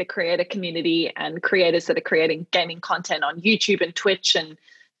think the creator community and creators that are creating gaming content on YouTube and Twitch and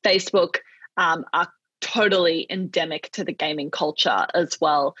Facebook are totally endemic to the gaming culture as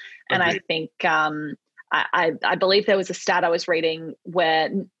well. And I think I believe there was a stat I was reading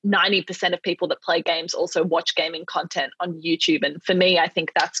where 90% of people that play games also watch gaming content on YouTube. And for me, I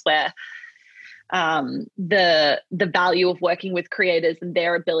think that's where the value of working with creators and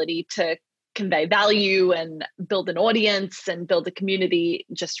their ability to convey value and build an audience and build a community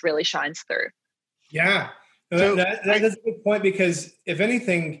just really shines through. Yeah, that's a good point, because if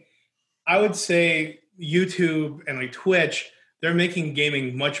anything, I would say YouTube and like Twitch, they're making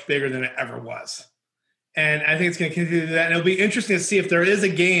gaming much bigger than it ever was. And I think it's going to continue to do that. And it'll be interesting to see if there is a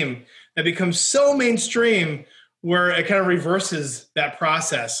game that becomes so mainstream where it kind of reverses that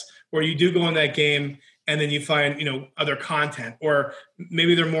process, where you do go in that game and then you find, other content, or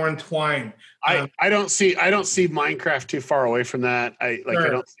maybe they're more entwined. I don't see Minecraft too far away from that. I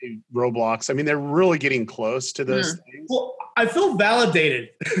don't see Roblox. I mean, they're really getting close to those things. Well, I feel validated.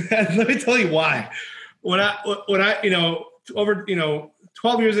 Let me tell you why. When I over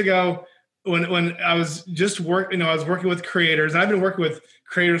 12 years ago, when I was just I was working with creators, and I've been working with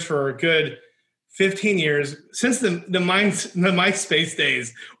creators for a good 15 years, since the MySpace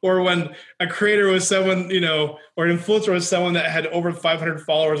days, or when a creator was someone, or an influencer was someone that had over 500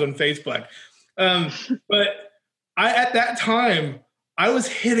 followers on Facebook. But at that time, I was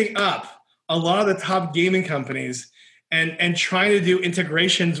hitting up a lot of the top gaming companies and trying to do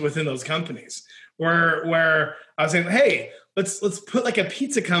integrations within those companies, where I was saying, hey, let's put like a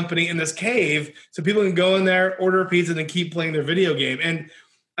pizza company in this cave so people can go in there, order a pizza, and then keep playing their video game. And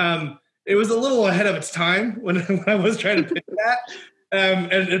it was a little ahead of its time when I was trying to pitch that.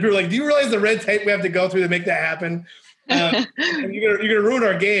 And people were like, do you realize the red tape we have to go through to make that happen? And you're gonna ruin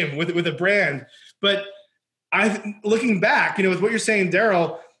our game with a brand. But looking back, with what you're saying,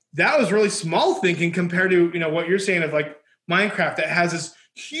 Daryl, that was really small thinking compared to, what you're saying of like Minecraft that has this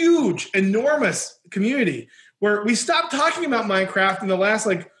huge, enormous community, where we stopped talking about Minecraft in the last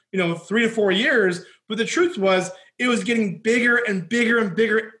 3 to 4 years. But the truth was, it was getting bigger and bigger and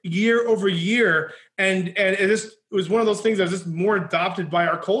bigger year over year. And it was one of those things that was just more adopted by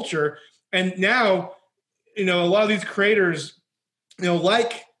our culture. And now, a lot of these creators,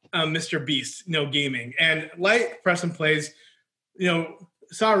 like Mr. Beast, Gaming, and like Press and Plays,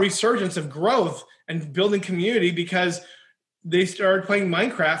 saw a resurgence of growth and building community because they started playing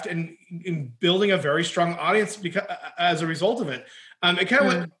Minecraft and building a very strong audience as a result of it. It kind of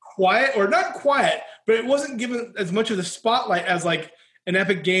went quiet, or not quiet, but it wasn't given as much of the spotlight as like an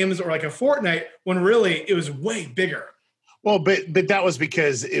Epic Games or like a Fortnite, when really it was way bigger. Well, but that was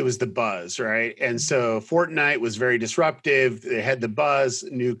because it was the buzz, right? And so Fortnite was very disruptive. They had the buzz,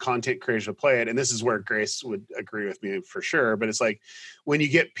 new content creators would play it. And this is where Grace would agree with me for sure. But it's like when you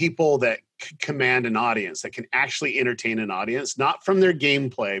get people that command an audience, that can actually entertain an audience, not from their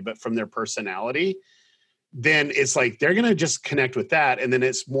gameplay, but from their personality, then it's like they're going to just connect with that. And then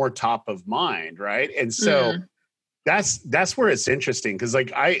it's more top of mind, right? And so that's where it's interesting, because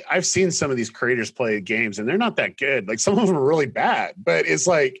like I've seen some of these creators play games and they're not that good. Like some of them are really bad, but it's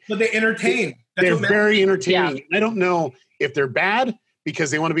like, but they entertain. They're very entertaining. Yeah. I don't know if they're bad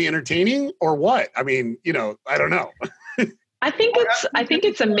because they want to be entertaining or what. I mean, I don't know. I think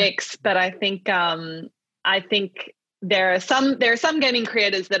it's a mix, but I think there are some gaming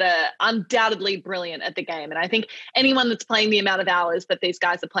creators that are undoubtedly brilliant at the game, and I think anyone that's playing the amount of hours that these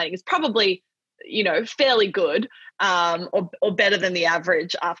guys are playing is probably fairly good, or better than the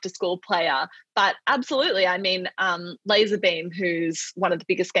average after school player. But absolutely, I mean, Laserbeam, who's one of the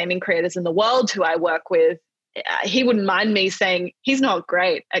biggest gaming creators in the world, who I work with, he wouldn't mind me saying he's not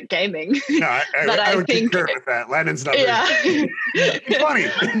great at gaming. No, I would think concur with that. Landon's not very he's funny.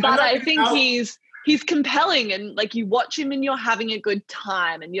 But I think he's compelling, and like you watch him and you're having a good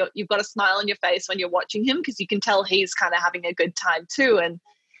time, and you've got a smile on your face when you're watching him, because you can tell he's kind of having a good time too. And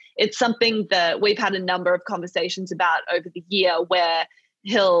it's something that we've had a number of conversations about over the year, where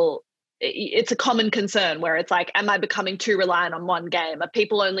it's a common concern where it's like, am I becoming too reliant on one game? Are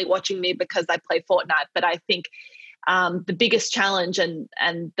people only watching me because I play Fortnite? But I think the biggest challenge and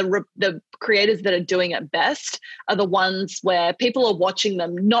the creators that are doing it best are the ones where people are watching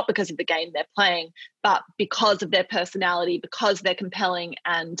them not because of the game they're playing, but because of their personality, because they're compelling.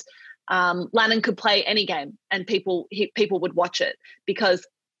 And Lannon could play any game and people would watch it because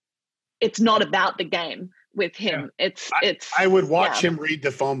it's not about the game with him. Yeah. I would watch him read the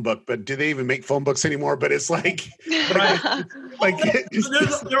phone book, but do they even make phone books anymore? But it's like, there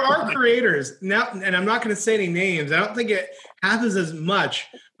are creators now, and I'm not going to say any names. I don't think it happens as much,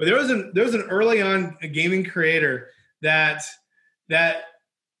 but there was an early on a gaming creator that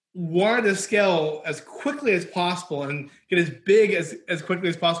wanted to scale as quickly as possible and get as big as quickly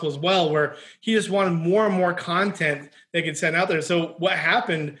as possible as well, where he just wanted more and more content they could send out there. So what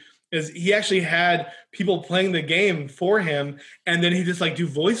happened is he actually had people playing the game for him, and then he just do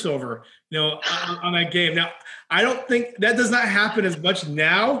voiceover, on that game. Now, I don't think that does not happen as much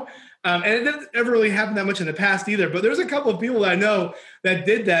now, and it didn't ever really happen that much in the past either. But there's a couple of people that I know that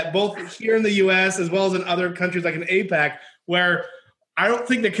did that, both here in the U.S. as well as in other countries like in APAC, where I don't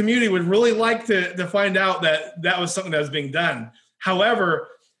think the community would really like to find out that was something that was being done. However,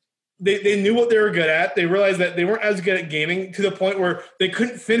 They knew what they were good at. They realized that they weren't as good at gaming, to the point where they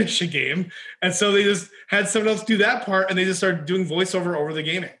couldn't finish a game. And so they just had someone else do that part, and they just started doing voiceover over the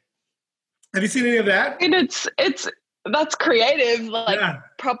gaming. Have you seen any of that? And That's creative. Like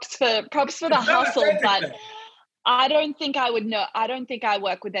props for the hustle, but I don't think I would know. I don't think I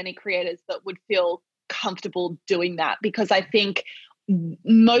work with any creators that would feel comfortable doing that, because I think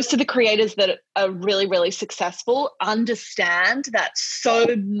most of the creators that are really, really successful understand that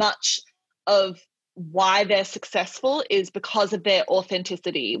so much of why they're successful is because of their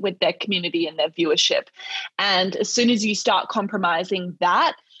authenticity with their community and their viewership. And as soon as you start compromising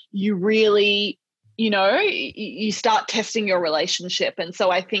that, you really, you start testing your relationship. And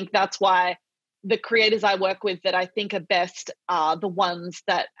so I think that's why the creators I work with that I think are best are the ones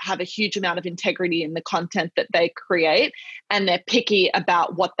that have a huge amount of integrity in the content that they create, and they're picky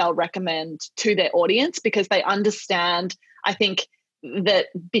about what they'll recommend to their audience, because they understand, I think, that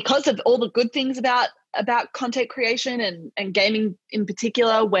because of all the good things about content creation and gaming in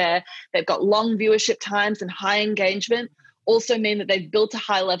particular, where they've got long viewership times and high engagement, also mean that they've built a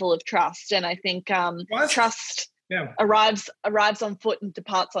high level of trust. And I think trust arrives on foot and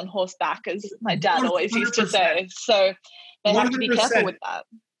departs on horseback, as my dad always used to say. So they have to be careful with that.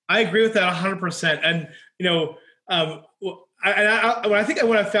 I agree with that 100%. And, when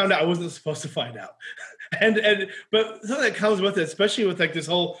I found out, I wasn't supposed to find out. But something that comes with it, especially with like this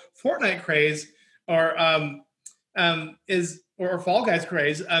whole Fortnite craze or Fall Guys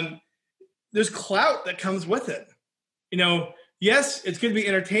craze, there's clout that comes with it. Yes, it's going to be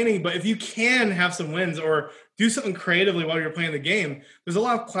entertaining, but if you can have some wins or do something creatively while you're playing the game, there's a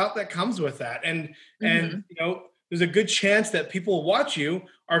lot of clout that comes with that. And there's a good chance that people who watch you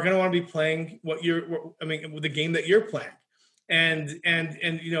are going to want to be playing the game that you're playing. And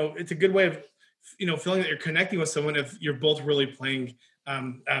it's a good way of, feeling that you're connecting with someone if you're both really playing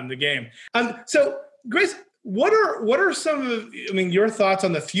the game. So Grace, what are some of, your thoughts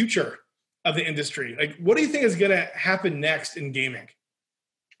on the future of the industry? Like, what do you think is going to happen next in gaming?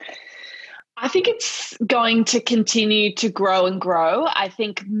 I think it's going to continue to grow and grow. I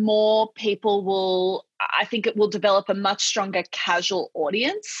think more people it will develop a much stronger casual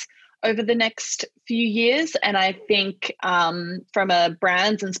audience over the next few years. And I think from a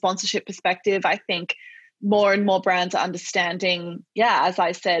brands and sponsorship perspective, I think more and more brands are understanding, as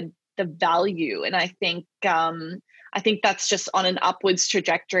I said, the value. And I think that's just on an upwards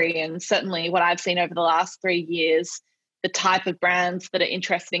trajectory. And certainly what I've seen over the last 3 years, the type of brands that are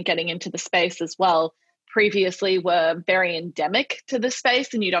interested in getting into the space as well previously were very endemic to the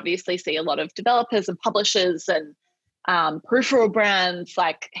space. And you'd obviously see a lot of developers and publishers and peripheral brands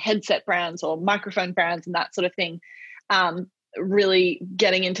like headset brands or microphone brands and that sort of thing really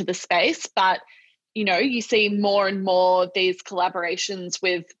getting into the space. But, you see more and more these collaborations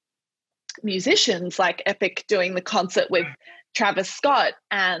with musicians like Epic doing the concert with Travis Scott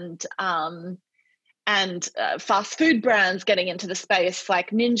and fast food brands getting into the space like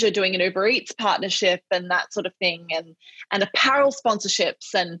Ninja doing an Uber Eats partnership and that sort of thing, and apparel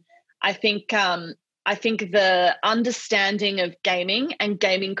sponsorships. And I think the understanding of gaming and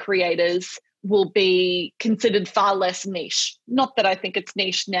gaming creators will be considered far less niche. Not that I think it's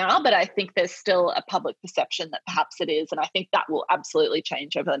niche now, but I think there's still a public perception that perhaps it is. And I think that will absolutely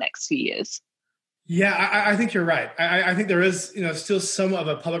change over the next few years. Yeah, I think you're right. I think there is, still some of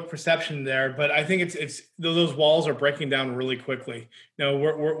a public perception there, but I think it's those walls are breaking down really quickly.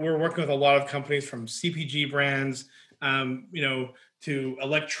 We're working with a lot of companies from CPG brands, to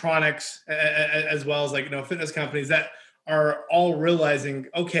electronics, as well as fitness companies that are all realizing,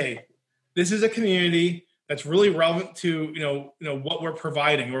 okay, this is a community that's really relevant to what we're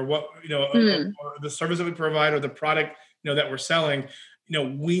providing or what or the service that we provide or the product that we're selling.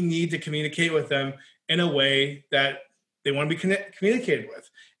 We need to communicate with them in a way that they want to be communicated with.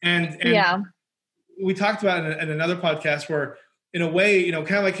 And we talked about in another podcast where, in a way,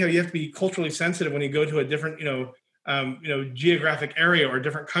 kind of like how you have to be culturally sensitive when you go to a different, geographic area or a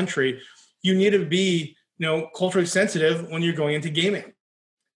different country. You need to be, culturally sensitive when you're going into gaming.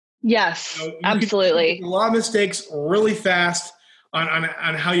 Yes, absolutely. A lot of mistakes really fast on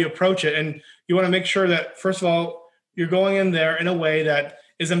how you approach it. And you want to make sure that, first of all, you're going in there in a way that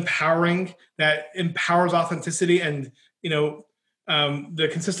is empowering, that empowers authenticity and, the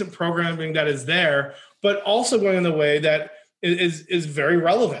consistent programming that is there, but also going in the way that is very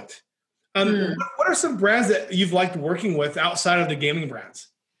relevant. What are some brands that you've liked working with outside of the gaming brands?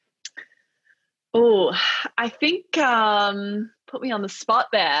 Oh, I think, put me on the spot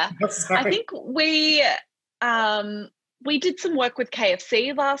there. I think we did some work with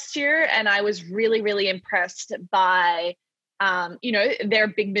KFC last year, and I was really, really impressed by, they're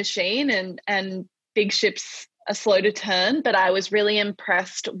a big machine and big ships are slow to turn, but I was really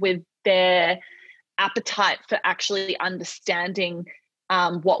impressed with their appetite for actually understanding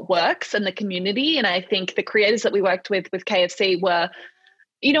what works and the community. And I think the creators that we worked with KFC were,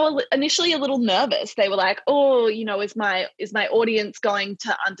 initially a little nervous. They were like, oh, is my audience going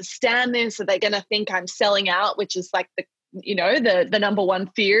to understand this? Are they going to think I'm selling out, which is like the number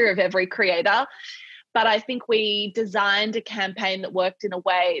one fear of every creator. But I think we designed a campaign that worked in a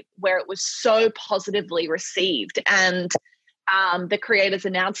way where it was so positively received. And the creators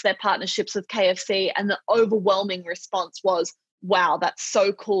announced their partnerships with KFC, and the overwhelming response was, wow, that's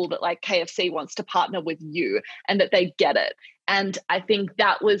so cool that like KFC wants to partner with you and that they get it. And I think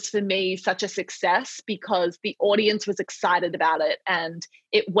that was for me such a success because the audience was excited about it. And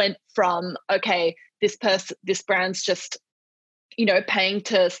it went from, okay, this brand's just, paying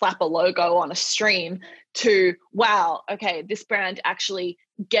to slap a logo on a stream to, wow, okay, this brand actually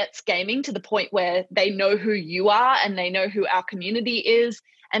gets gaming to the point where they know who you are and they know who our community is.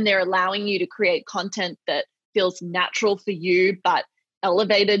 And they're allowing you to create content that feels natural for you, but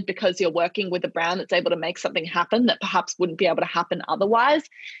elevated because you're working with a brand that's able to make something happen that perhaps wouldn't be able to happen otherwise.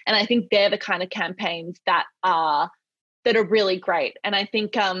 And I think they're the kind of campaigns that are really great. And I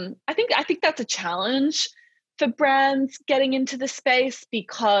think that's a challenge for brands getting into the space,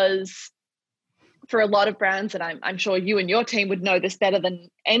 because for a lot of brands, and I'm sure you and your team would know this better than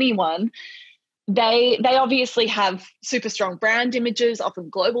anyone, they obviously have super strong brand images, often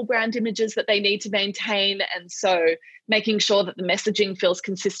global brand images that they need to maintain. And so making sure that the messaging feels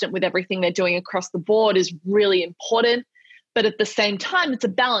consistent with everything they're doing across the board is really important. But at the same time, it's a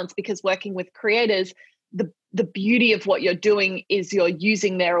balance, because working with creators, the beauty of what you're doing is you're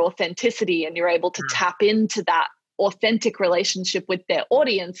using their authenticity and you're able to tap into that authentic relationship with their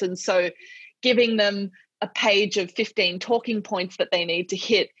audience. And so giving them a page of 15 talking points that they need to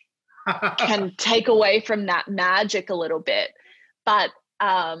hit can take away from that magic a little bit. But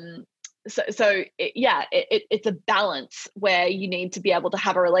it's a balance where you need to be able to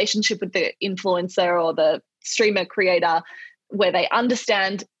have a relationship with the influencer or the streamer creator where they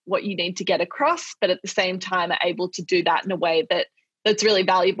understand what you need to get across, but at the same time are able to do that in a way that's really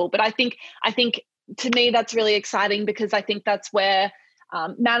valuable. But I think to me that's really exciting, because I think that's where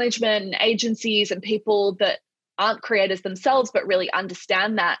management and agencies and people that aren't creators themselves but really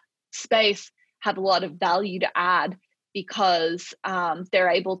understand that space have a lot of value to add, because they're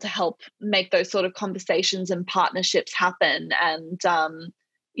able to help make those sort of conversations and partnerships happen. And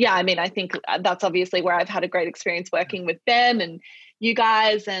I think that's obviously where I've had a great experience working with them and you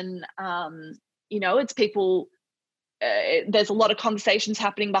guys. And it's people, there's a lot of conversations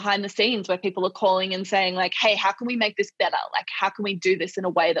happening behind the scenes where people are calling and saying like, hey, how can we make this better? Like, how can we do this in a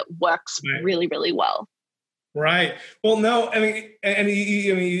way that works really, really well? Right. Well, no, I mean, and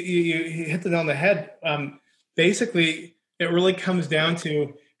you hit it on the head. Basically, it really comes down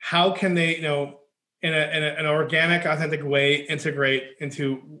to how can they, in an organic, authentic way, integrate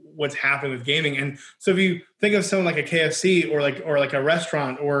into what's happening with gaming. And so, if you think of someone like a KFC or like a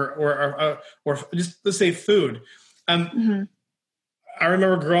restaurant or just let's say food. I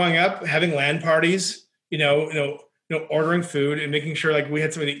remember growing up having LAN parties. Ordering food and making sure like we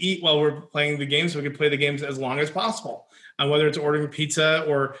had something to eat while we're playing the games, so we could play the games as long as possible. Whether it's ordering pizza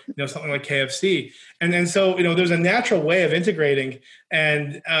or something like KFC, and so there's a natural way of integrating,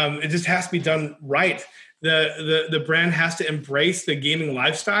 and it just has to be done right. The brand has to embrace the gaming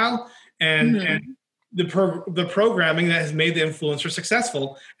lifestyle and the programming that has made the influencer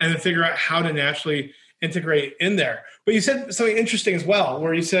successful, and then figure out how to naturally integrate in there. But you said something interesting as well,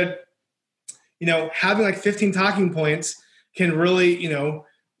 where you said, having like 15 talking points can really,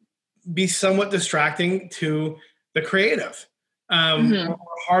 be somewhat distracting to the creative.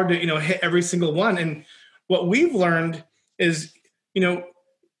 Hard to, hit every single one. And what we've learned is, I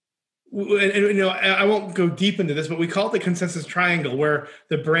won't go deep into this, but we call it the consensus triangle, where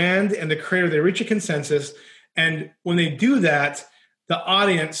the brand and the creator, they reach a consensus. And when they do that, the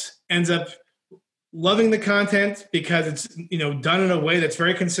audience ends up loving the content because it's done in a way that's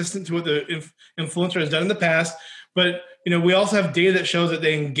very consistent to what the influencer has done in the past. But we also have data that shows that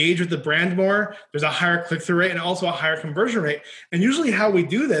they engage with the brand more. There's a higher click-through rate and also a higher conversion rate. And usually how we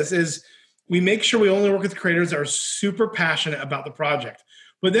do this is we make sure we only work with creators that are super passionate about the project.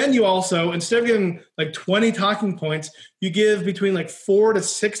 But then you also, instead of giving like 20 talking points, you give between like 4 to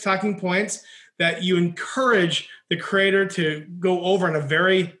 6 talking points that you encourage the creator to go over in a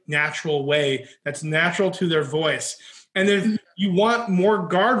very natural way that's natural to their voice. And if you want more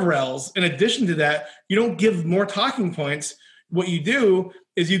guardrails, in addition to that, you don't give more talking points. What you do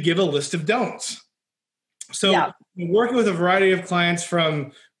is you give a list of don'ts. So working with a variety of clients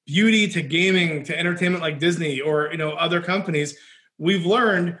from beauty to gaming to entertainment like Disney or other companies, we've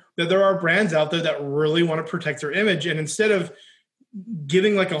learned that there are brands out there that really want to protect their image. And instead of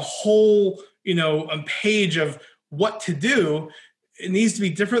giving like a whole, page of what to do. It needs to be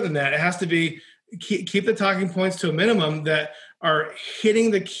different than that. It has to be keep the talking points to a minimum that are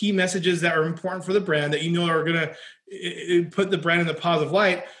hitting the key messages that are important for the brand that are going to put the brand in the positive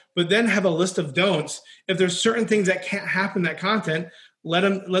light, but then have a list of don'ts. If there's certain things that can't happen in that content,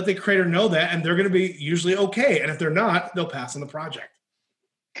 let the creator know that, and they're going to be usually okay. And if they're not, they'll pass on the project.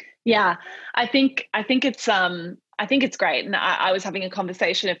 Yeah, I think it's great. And I was having a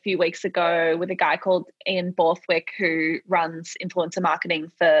conversation a few weeks ago with a guy called Ian Borthwick, who runs influencer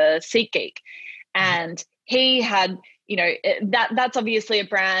marketing for SeatGeek. And he had, that's obviously a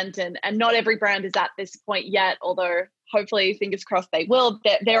brand, and not every brand is at this point yet, although hopefully, fingers crossed, they will.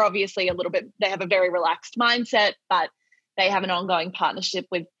 They're obviously they have a very relaxed mindset, but they have an ongoing partnership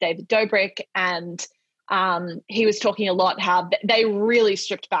with David Dobrik. And he was talking a lot how they really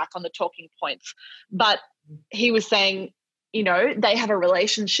stripped back on the talking points. But he was saying, they have a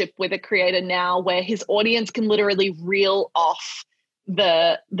relationship with a creator now where his audience can literally reel off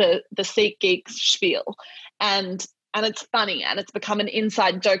the SeatGeek spiel. And it's funny, and it's become an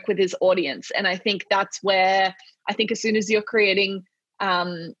inside joke with his audience. And I think that's where as soon as you're creating,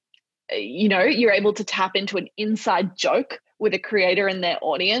 you're able to tap into an inside joke with a creator and their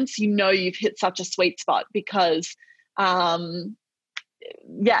audience, you've hit such a sweet spot because, that's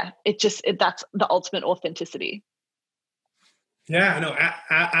the ultimate authenticity. Yeah, no,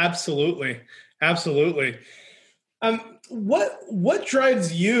 absolutely. Absolutely. What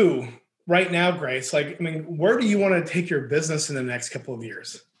drives you right now, Grace? Where do you want to take your business in the next couple of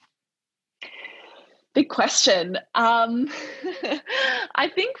years? Big question. I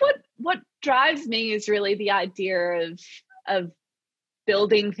think what drives me is really the idea of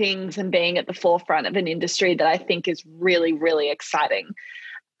building things and being at the forefront of an industry that I think is really, really exciting.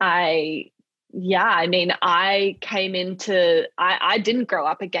 I didn't grow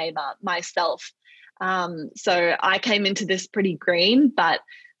up a gamer myself. So I came into this pretty green, but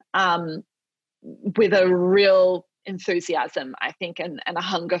with a real enthusiasm, I think, and a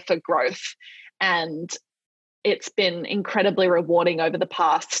hunger for growth. And it's been incredibly rewarding over the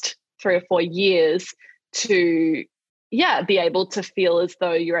past 3 or 4 years to, be able to feel as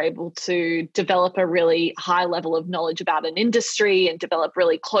though you're able to develop a really high level of knowledge about an industry and develop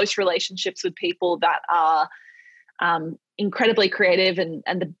really close relationships with people that are incredibly creative and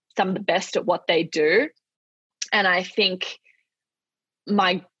some of the best at what they do. And I think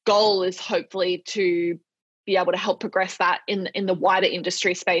my goal is hopefully to be able to help progress that in the wider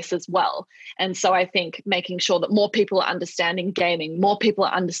industry space as well. And so I think making sure that more people are understanding gaming, more people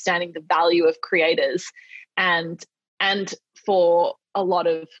are understanding the value of creators, and for a lot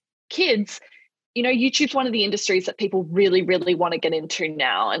of kids, YouTube's one of the industries that people really, really want to get into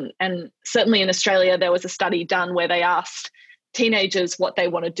now. And certainly in Australia, there was a study done where they asked teenagers what they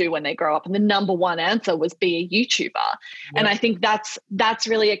want to do when they grow up, and the number one answer was be a YouTuber. Yep. And I think that's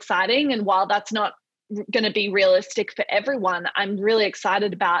really exciting. And while that's not going to be realistic for everyone, I'm really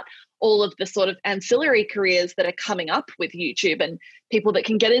excited about all of the sort of ancillary careers that are coming up with YouTube, and people that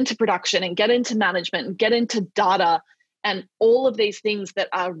can get into production and get into management and get into data and all of these things that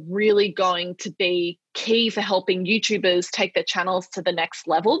are really going to be key for helping YouTubers take their channels to the next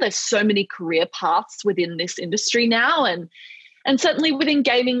level. There's so many career paths within this industry now, and certainly within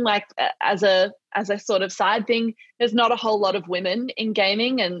gaming, like as a sort of side thing, there's not a whole lot of women in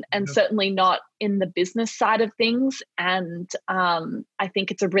gaming, and certainly not in the business side of things. And I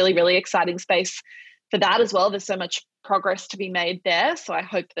think it's a really, really exciting space for that as well. There's so much progress to be made there. So I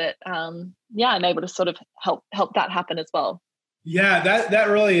hope that, I'm able to sort of help that happen as well. Yeah, that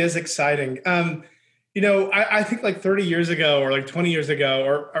really is exciting. I think like 30 years ago or like 20 years ago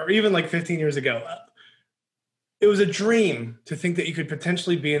or even like 15 years ago, it was a dream to think that you could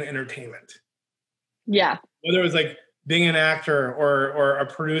potentially be in entertainment. Yeah. Whether it was like being an actor or a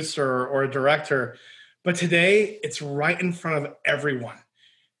producer or a director. But today it's right in front of everyone.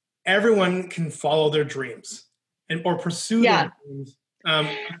 Everyone can follow their dreams or pursue their dreams.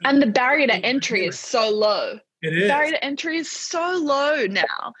 And the barrier to entry is so low. It is. The barrier to entry is so low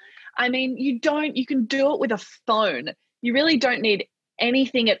now. I mean, you can do it with a phone. You really don't need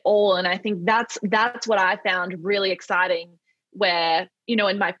anything at all. And I think that's what I found really exciting, where,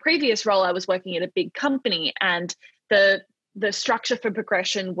 in my previous role, I was working at a big company, and the structure for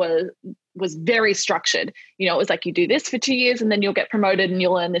progression was very structured. It was like, you do this for 2 years and then you'll get promoted and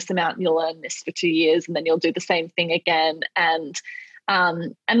you'll earn this amount and you'll earn this for 2 years and then you'll do the same thing again. And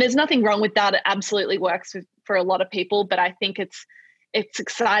there's nothing wrong with that. It absolutely works for a lot of people, but I think it's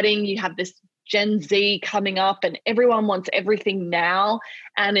exciting. You have this Gen Z coming up and everyone wants everything now.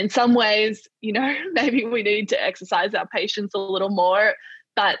 And in some ways, maybe we need to exercise our patience a little more.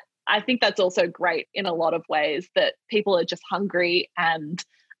 But I think that's also great in a lot of ways, that people are just hungry. And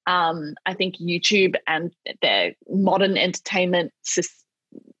I think YouTube and their modern entertainment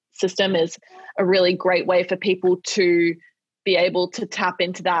system is a really great way for people to be able to tap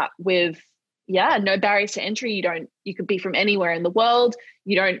into that with, no barriers to entry. You could be from anywhere in the world.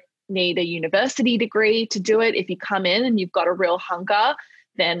 You don't need a university degree to do it. If you come in and you've got a real hunger,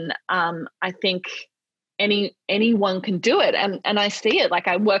 then I think anyone can do it. And I see it. Like,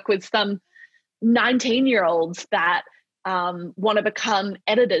 I work with some 19-year-olds that want to become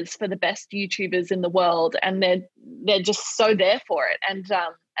editors for the best YouTubers in the world, and they're just so there for it. And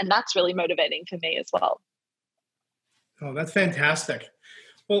that's really motivating for me as well. Oh, that's fantastic.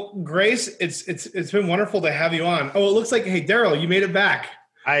 Well, Grace, it's been wonderful to have you on. Oh, it looks like, hey, Daryl, you made it back.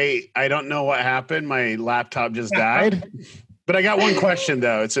 I don't know what happened. My laptop just died. But I got one question,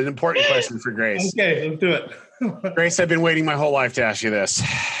 though. It's an important question for Grace. Okay, let's do it. Grace, I've been waiting my whole life to ask you this.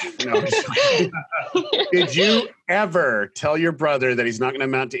 No, did you ever tell your brother that he's not going to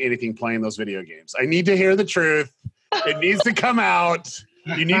amount to anything playing those video games? I need to hear the truth. It needs to come out.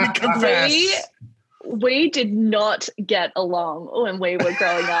 You need to confess. We did not get along when we were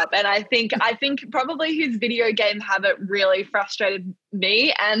growing up. And I think probably his video game habit really frustrated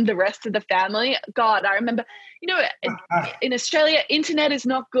me and the rest of the family. God, I remember, in Australia, internet is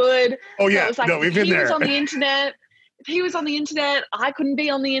not good. Oh, yeah. So it was like, no, we've been there. He was on the internet. I couldn't be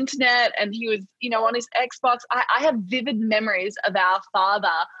on the internet. And he was, on his Xbox. I have vivid memories of our father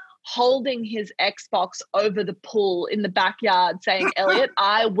holding his Xbox over the pool in the backyard saying, Elliot,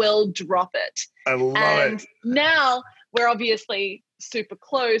 I will drop it. I love it. Now we're obviously super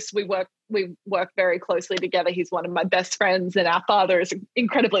close. We work very closely together. He's one of my best friends, and our father is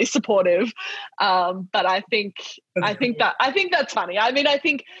incredibly supportive. But I think that's funny. I mean, I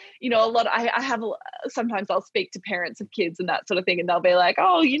think, sometimes I'll speak to parents of kids and that sort of thing, and they'll be like,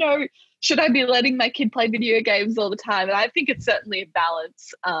 oh, should I be letting my kid play video games all the time? And I think it's certainly a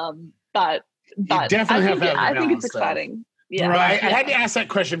balance. But you definitely have that balance, I think it's exciting. Yeah, right. I had to ask that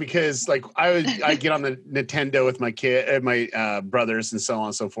question because, like, I get on the Nintendo with my my brothers and so on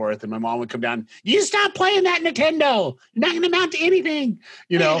and so forth, and my mom would come down. You stop playing that Nintendo. You're not going to amount to anything,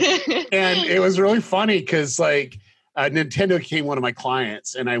 And it was really funny because, like, Nintendo became one of my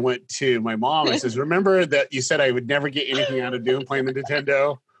clients, and I went to my mom and says, "Remember that you said I would never get anything out of doing playing the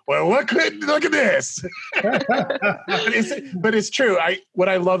Nintendo? Well, look at this." but it's true. What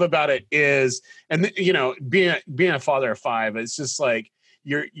I love about it is, and being a father of 5, it's just like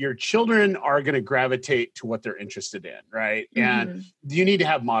your children are going to gravitate to what they're interested in, right? Mm-hmm. And you need to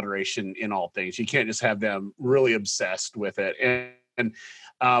have moderation in all things. You can't just have them really obsessed with it and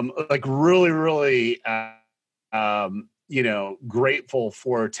like really, really. Grateful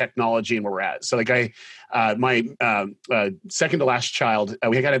for technology and where we're at. So, like, my second to last child,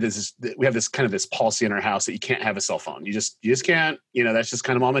 we have this kind of this policy in our house that you can't have a cell phone. You just can't. That's just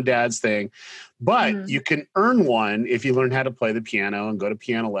kind of mom and dad's thing. But you can earn one if you learn how to play the piano and go to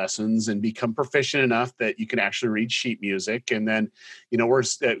piano lessons and become proficient enough that you can actually read sheet music. And then, we're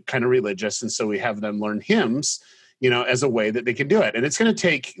kind of religious, and so we have them learn hymns, as a way that they can do it. And it's going to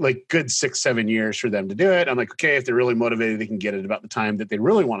take like good 6-7 years for them to do it. I'm like, okay, if they're really motivated, they can get it about the time that they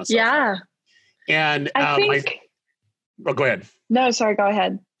really want to. Yeah. And go ahead. No, sorry, go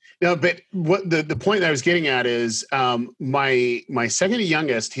ahead. No, but what the point that I was getting at is my second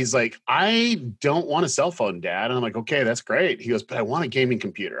youngest, he's like, I don't want a cell phone, Dad. And I'm like, okay, that's great. He goes, but I want a gaming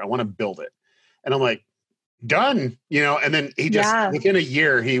computer. I want to build it. And I'm like, done, and then he just within a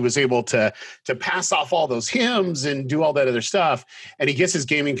year he was able to pass off all those hymns and do all that other stuff, and he gets his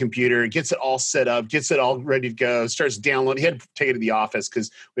gaming computer, gets it all set up, gets it all ready to go, starts downloading. He had to take it to the office because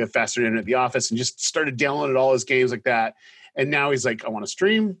we have faster internet at the office, and just started downloading all his games like that. And now he's like, I want to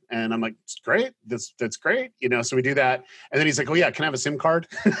stream. And I'm like, it's great. That's great. So we do that. And then he's like, oh yeah, can I have a SIM card?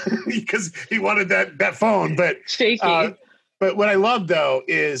 Because he wanted that phone. But shaky. But what I love, though,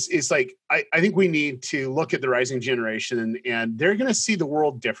 is like, I think we need to look at the rising generation, and they're going to see the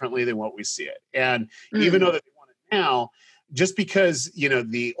world differently than what we see it. And even though that they want it now, just because,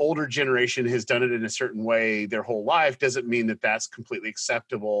 the older generation has done it in a certain way their whole life doesn't mean that that's completely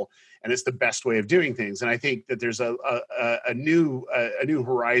acceptable and it's the best way of doing things. And I think that there's a new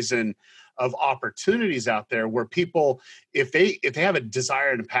horizon of opportunities out there where people, if they have a desire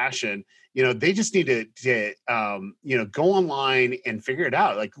and a passion, they just need to go online and figure it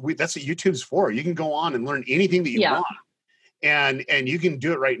out. Like that's what YouTube's for. You can go on and learn anything that you want. And you can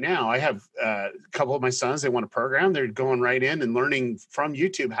do it right now. I have a couple of my sons, they want to program. They're going right in and learning from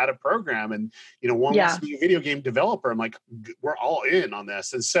YouTube how to program. And, one wants to be a video game developer. I'm like, we're all in on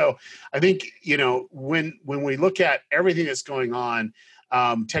this. And so I think, when we look at everything that's going on,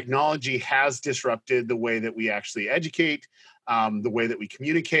 technology has disrupted the way that we actually educate, the way that we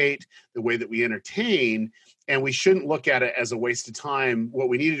communicate, the way that we entertain. And we shouldn't look at it as a waste of time. What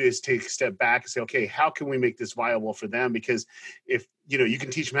we need to do is take a step back and say, okay, how can we make this viable for them? Because if, you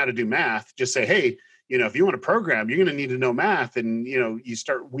can teach them how to do math, just say, hey, if you want to program, you're going to need to know math. And, you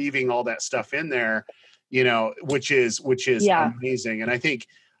start weaving all that stuff in there, which is amazing. And I think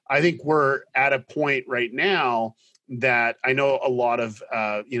we're at a point right now that I know a lot of,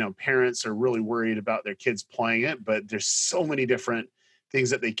 parents are really worried about their kids playing it, but there's so many different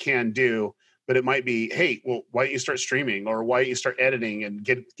things that they can do. But it might be, hey, well, why don't you start streaming, or why don't you start editing and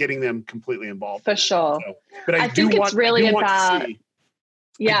getting them completely involved? For sure. So, but I do want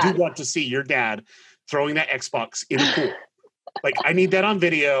to see your dad throwing that Xbox in a pool. Like, I need that on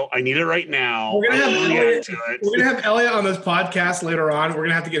video. I need it right now. We're gonna have Elliot on this podcast later on. We're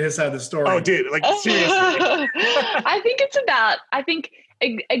gonna have to get his side of the story. Oh, dude, like seriously. I think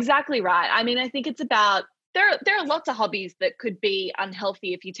exactly right. I mean, I think it's about. There are lots of hobbies that could be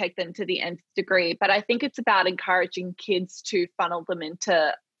unhealthy if you take them to the nth degree, but I think it's about encouraging kids to funnel them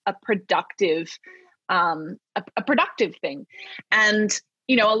into a productive thing. And,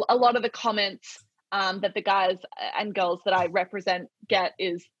 a lot of the comments that the guys and girls that I represent get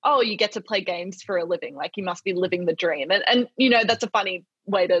is, oh, you get to play games for a living. Like, you must be living the dream. And that's a funny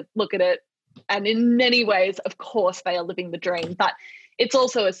way to look at it. And in many ways, of course, they are living the dream, but it's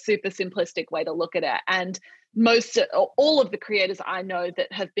also a super simplistic way to look at it. And all of the creators I know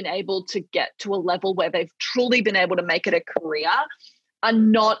that have been able to get to a level where they've truly been able to make it a career are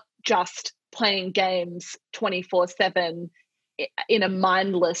not just playing games 24/7 in a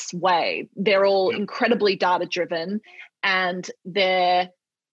mindless way. They're all incredibly data driven, and they're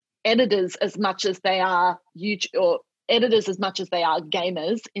editors as much as they are editors as much as they are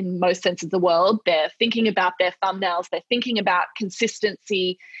gamers in most senses of the world. They're thinking about their thumbnails. They're thinking about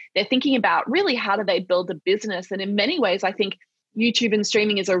consistency. They're thinking about really how do they build a business. And in many ways, I think YouTube and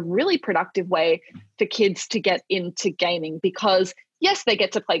streaming is a really productive way for kids to get into gaming, because yes, they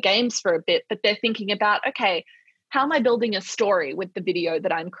get to play games for a bit, but they're thinking about, okay, how am I building a story with the video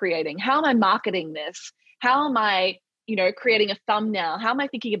that I'm creating? How am I marketing this? How am I creating a thumbnail? How am I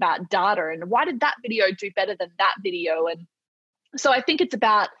thinking about data? And why did that video do better than that video? And so I think it's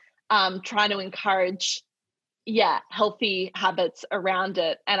about trying to encourage, healthy habits around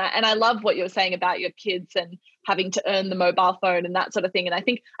it. And I love what you're saying about your kids and having to earn the mobile phone and that sort of thing. And I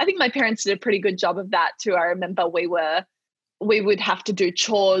think my parents did a pretty good job of that too. I remember we would have to do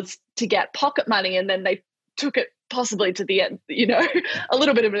chores to get pocket money, and then they took it possibly to the end, a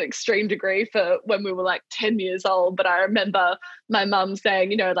little bit of an extreme degree for when we were like 10 years old. But I remember my mum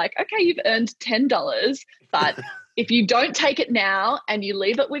saying, okay, you've earned $10, but if you don't take it now and you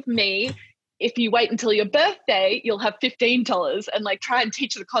leave it with me, if you wait until your birthday, you'll have $15, and like try and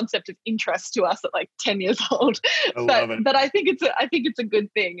teach the concept of interest to us at like 10 years old. But I think it's a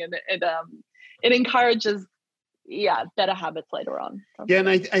good thing, and it encourages better habits later on. Yeah, and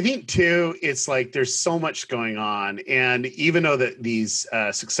I think too, it's like there's so much going on, and even though that these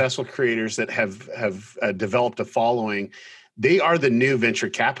successful creators that have developed a following, they are the new venture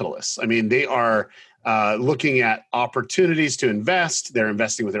capitalists. I mean, they are looking at opportunities to invest. They're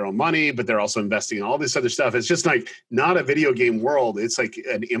investing with their own money, but they're also investing in all this other stuff. It's just like not a video game world. It's like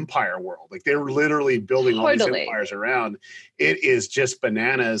an empire world. Like they're literally building all these empires around. It is just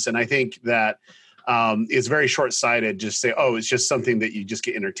bananas, and I think that. It's very short-sighted. Just say, oh, it's just something that you just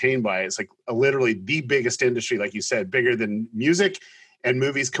get entertained by. It's like literally the biggest industry, like you said, bigger than music and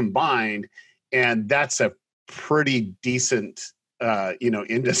movies combined. And that's a pretty decent,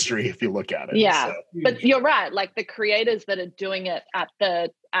 industry if you look at it. Yeah, so. But you're right. Like the creators that are doing it at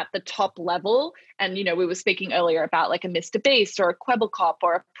the top level, and we were speaking earlier about like a Mr. Beast or a Kwebbelkop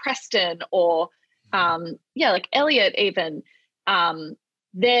or a Preston or like Elliot even.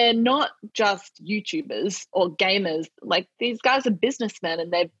 They're not just YouTubers or gamers. Like these guys are businessmen, and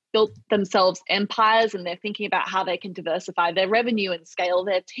they've built themselves empires, and they're thinking about how they can diversify their revenue and scale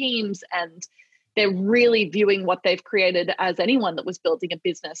their teams. And they're really viewing what they've created as anyone that was building a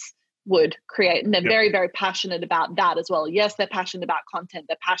business would create. And they're very, very passionate about that as well. Yes, they're passionate about content.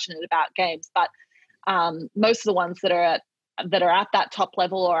 They're passionate about games, but most of the ones that are at that top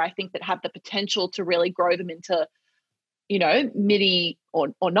level, or I think that have the potential to really grow them into mini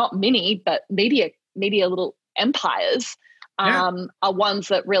or not mini, but media little empires are ones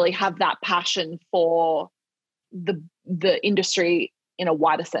that really have that passion for the the industry in a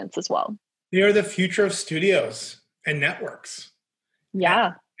wider sense as well. They are the future of studios and networks.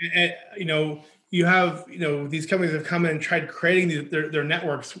 Yeah. And you have, these companies have come in and tried creating their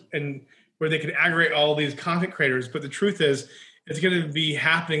networks and where they can aggregate all these content creators. But the truth is, it's going to be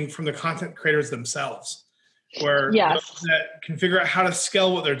happening from the content creators themselves, where those that can figure out how to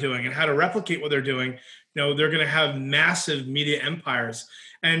scale what they're doing and how to replicate what they're doing, they're going to have massive media empires.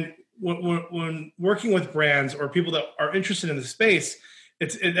 And when working with brands or people that are interested in the space,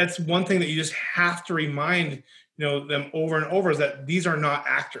 that's one thing that you just have to remind them over and over, is that these are not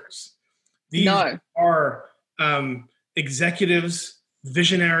actors. These are executives,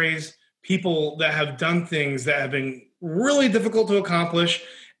 visionaries, people that have done things that have been really difficult to accomplish,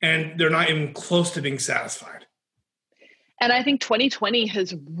 and they're not even close to being satisfied. And I think 2020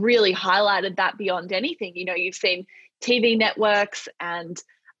 has really highlighted that beyond anything. You've seen TV networks and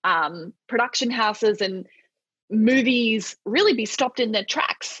production houses and movies really be stopped in their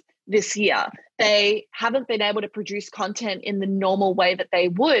tracks this year. They haven't been able to produce content in the normal way that they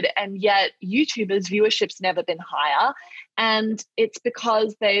would. And yet YouTubers' viewership's never been higher. And it's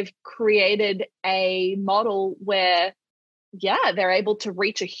because they've created a model where, they're able to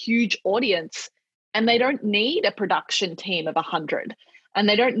reach a huge audience, and they don't need a production team of 100. And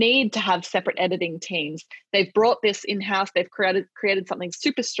they don't need to have separate editing teams. They've brought this in-house. They've created something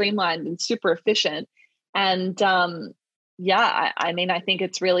super streamlined and super efficient. And I think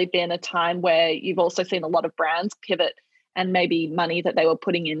it's really been a time where you've also seen a lot of brands pivot, and maybe money that they were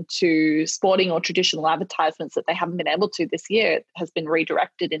putting into sporting or traditional advertisements that they haven't been able to this year has been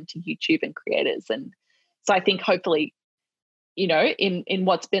redirected into YouTube and creators. And so I think hopefully, in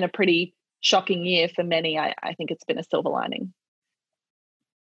what's been a pretty shocking year for many, I think it's been a silver lining.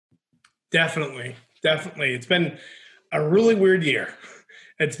 Definitely. It's been a really weird year.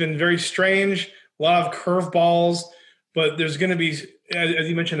 It's been very strange, a lot of curveballs, but there's going to be, as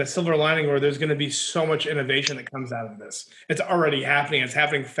you mentioned, a silver lining where there's going to be so much innovation that comes out of this. It's already happening. It's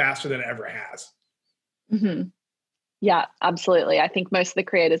happening faster than it ever has. Mm-hmm. Yeah, absolutely. I think most of the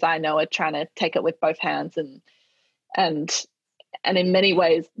creators I know are trying to take it with both hands, and in many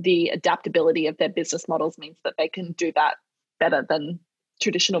ways, the adaptability of their business models means that they can do that better than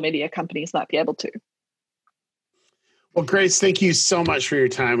traditional media companies might be able to. Well, Grace, thank you so much for your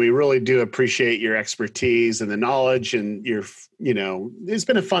time. We really do appreciate your expertise and the knowledge, and it's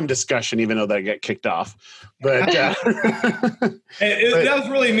been a fun discussion, even though that got kicked off. But that was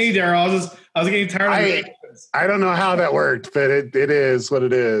really me, Daryl. I was getting tired of it. I don't know how that worked, but it is what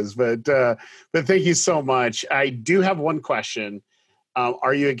it is. But thank you so much. I do have one question.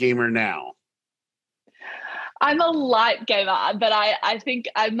 Are you a gamer now? I'm a light gamer, but I think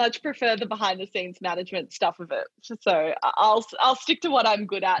I much prefer the behind the scenes management stuff of it. So I'll stick to what I'm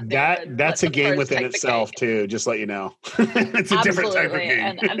good at. That's a game within itself too. Just let you know, it's a different type of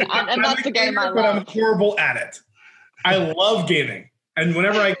game, and that's a game I love. But I'm horrible at it. I love gaming, and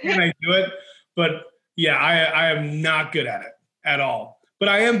whenever I can, I do it. But yeah, I am not good at it at all. But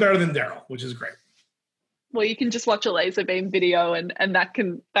I am better than Daryl, which is great. Well, you can just watch a laser beam video and that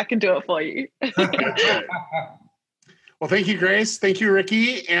can do it for you. Well, thank you, Grace. Thank you,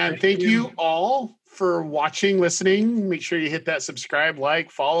 Ricky. And thank you all for watching, listening. Make sure you hit that subscribe,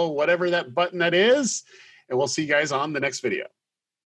 like, follow, whatever that button that is. And we'll see you guys on the next video.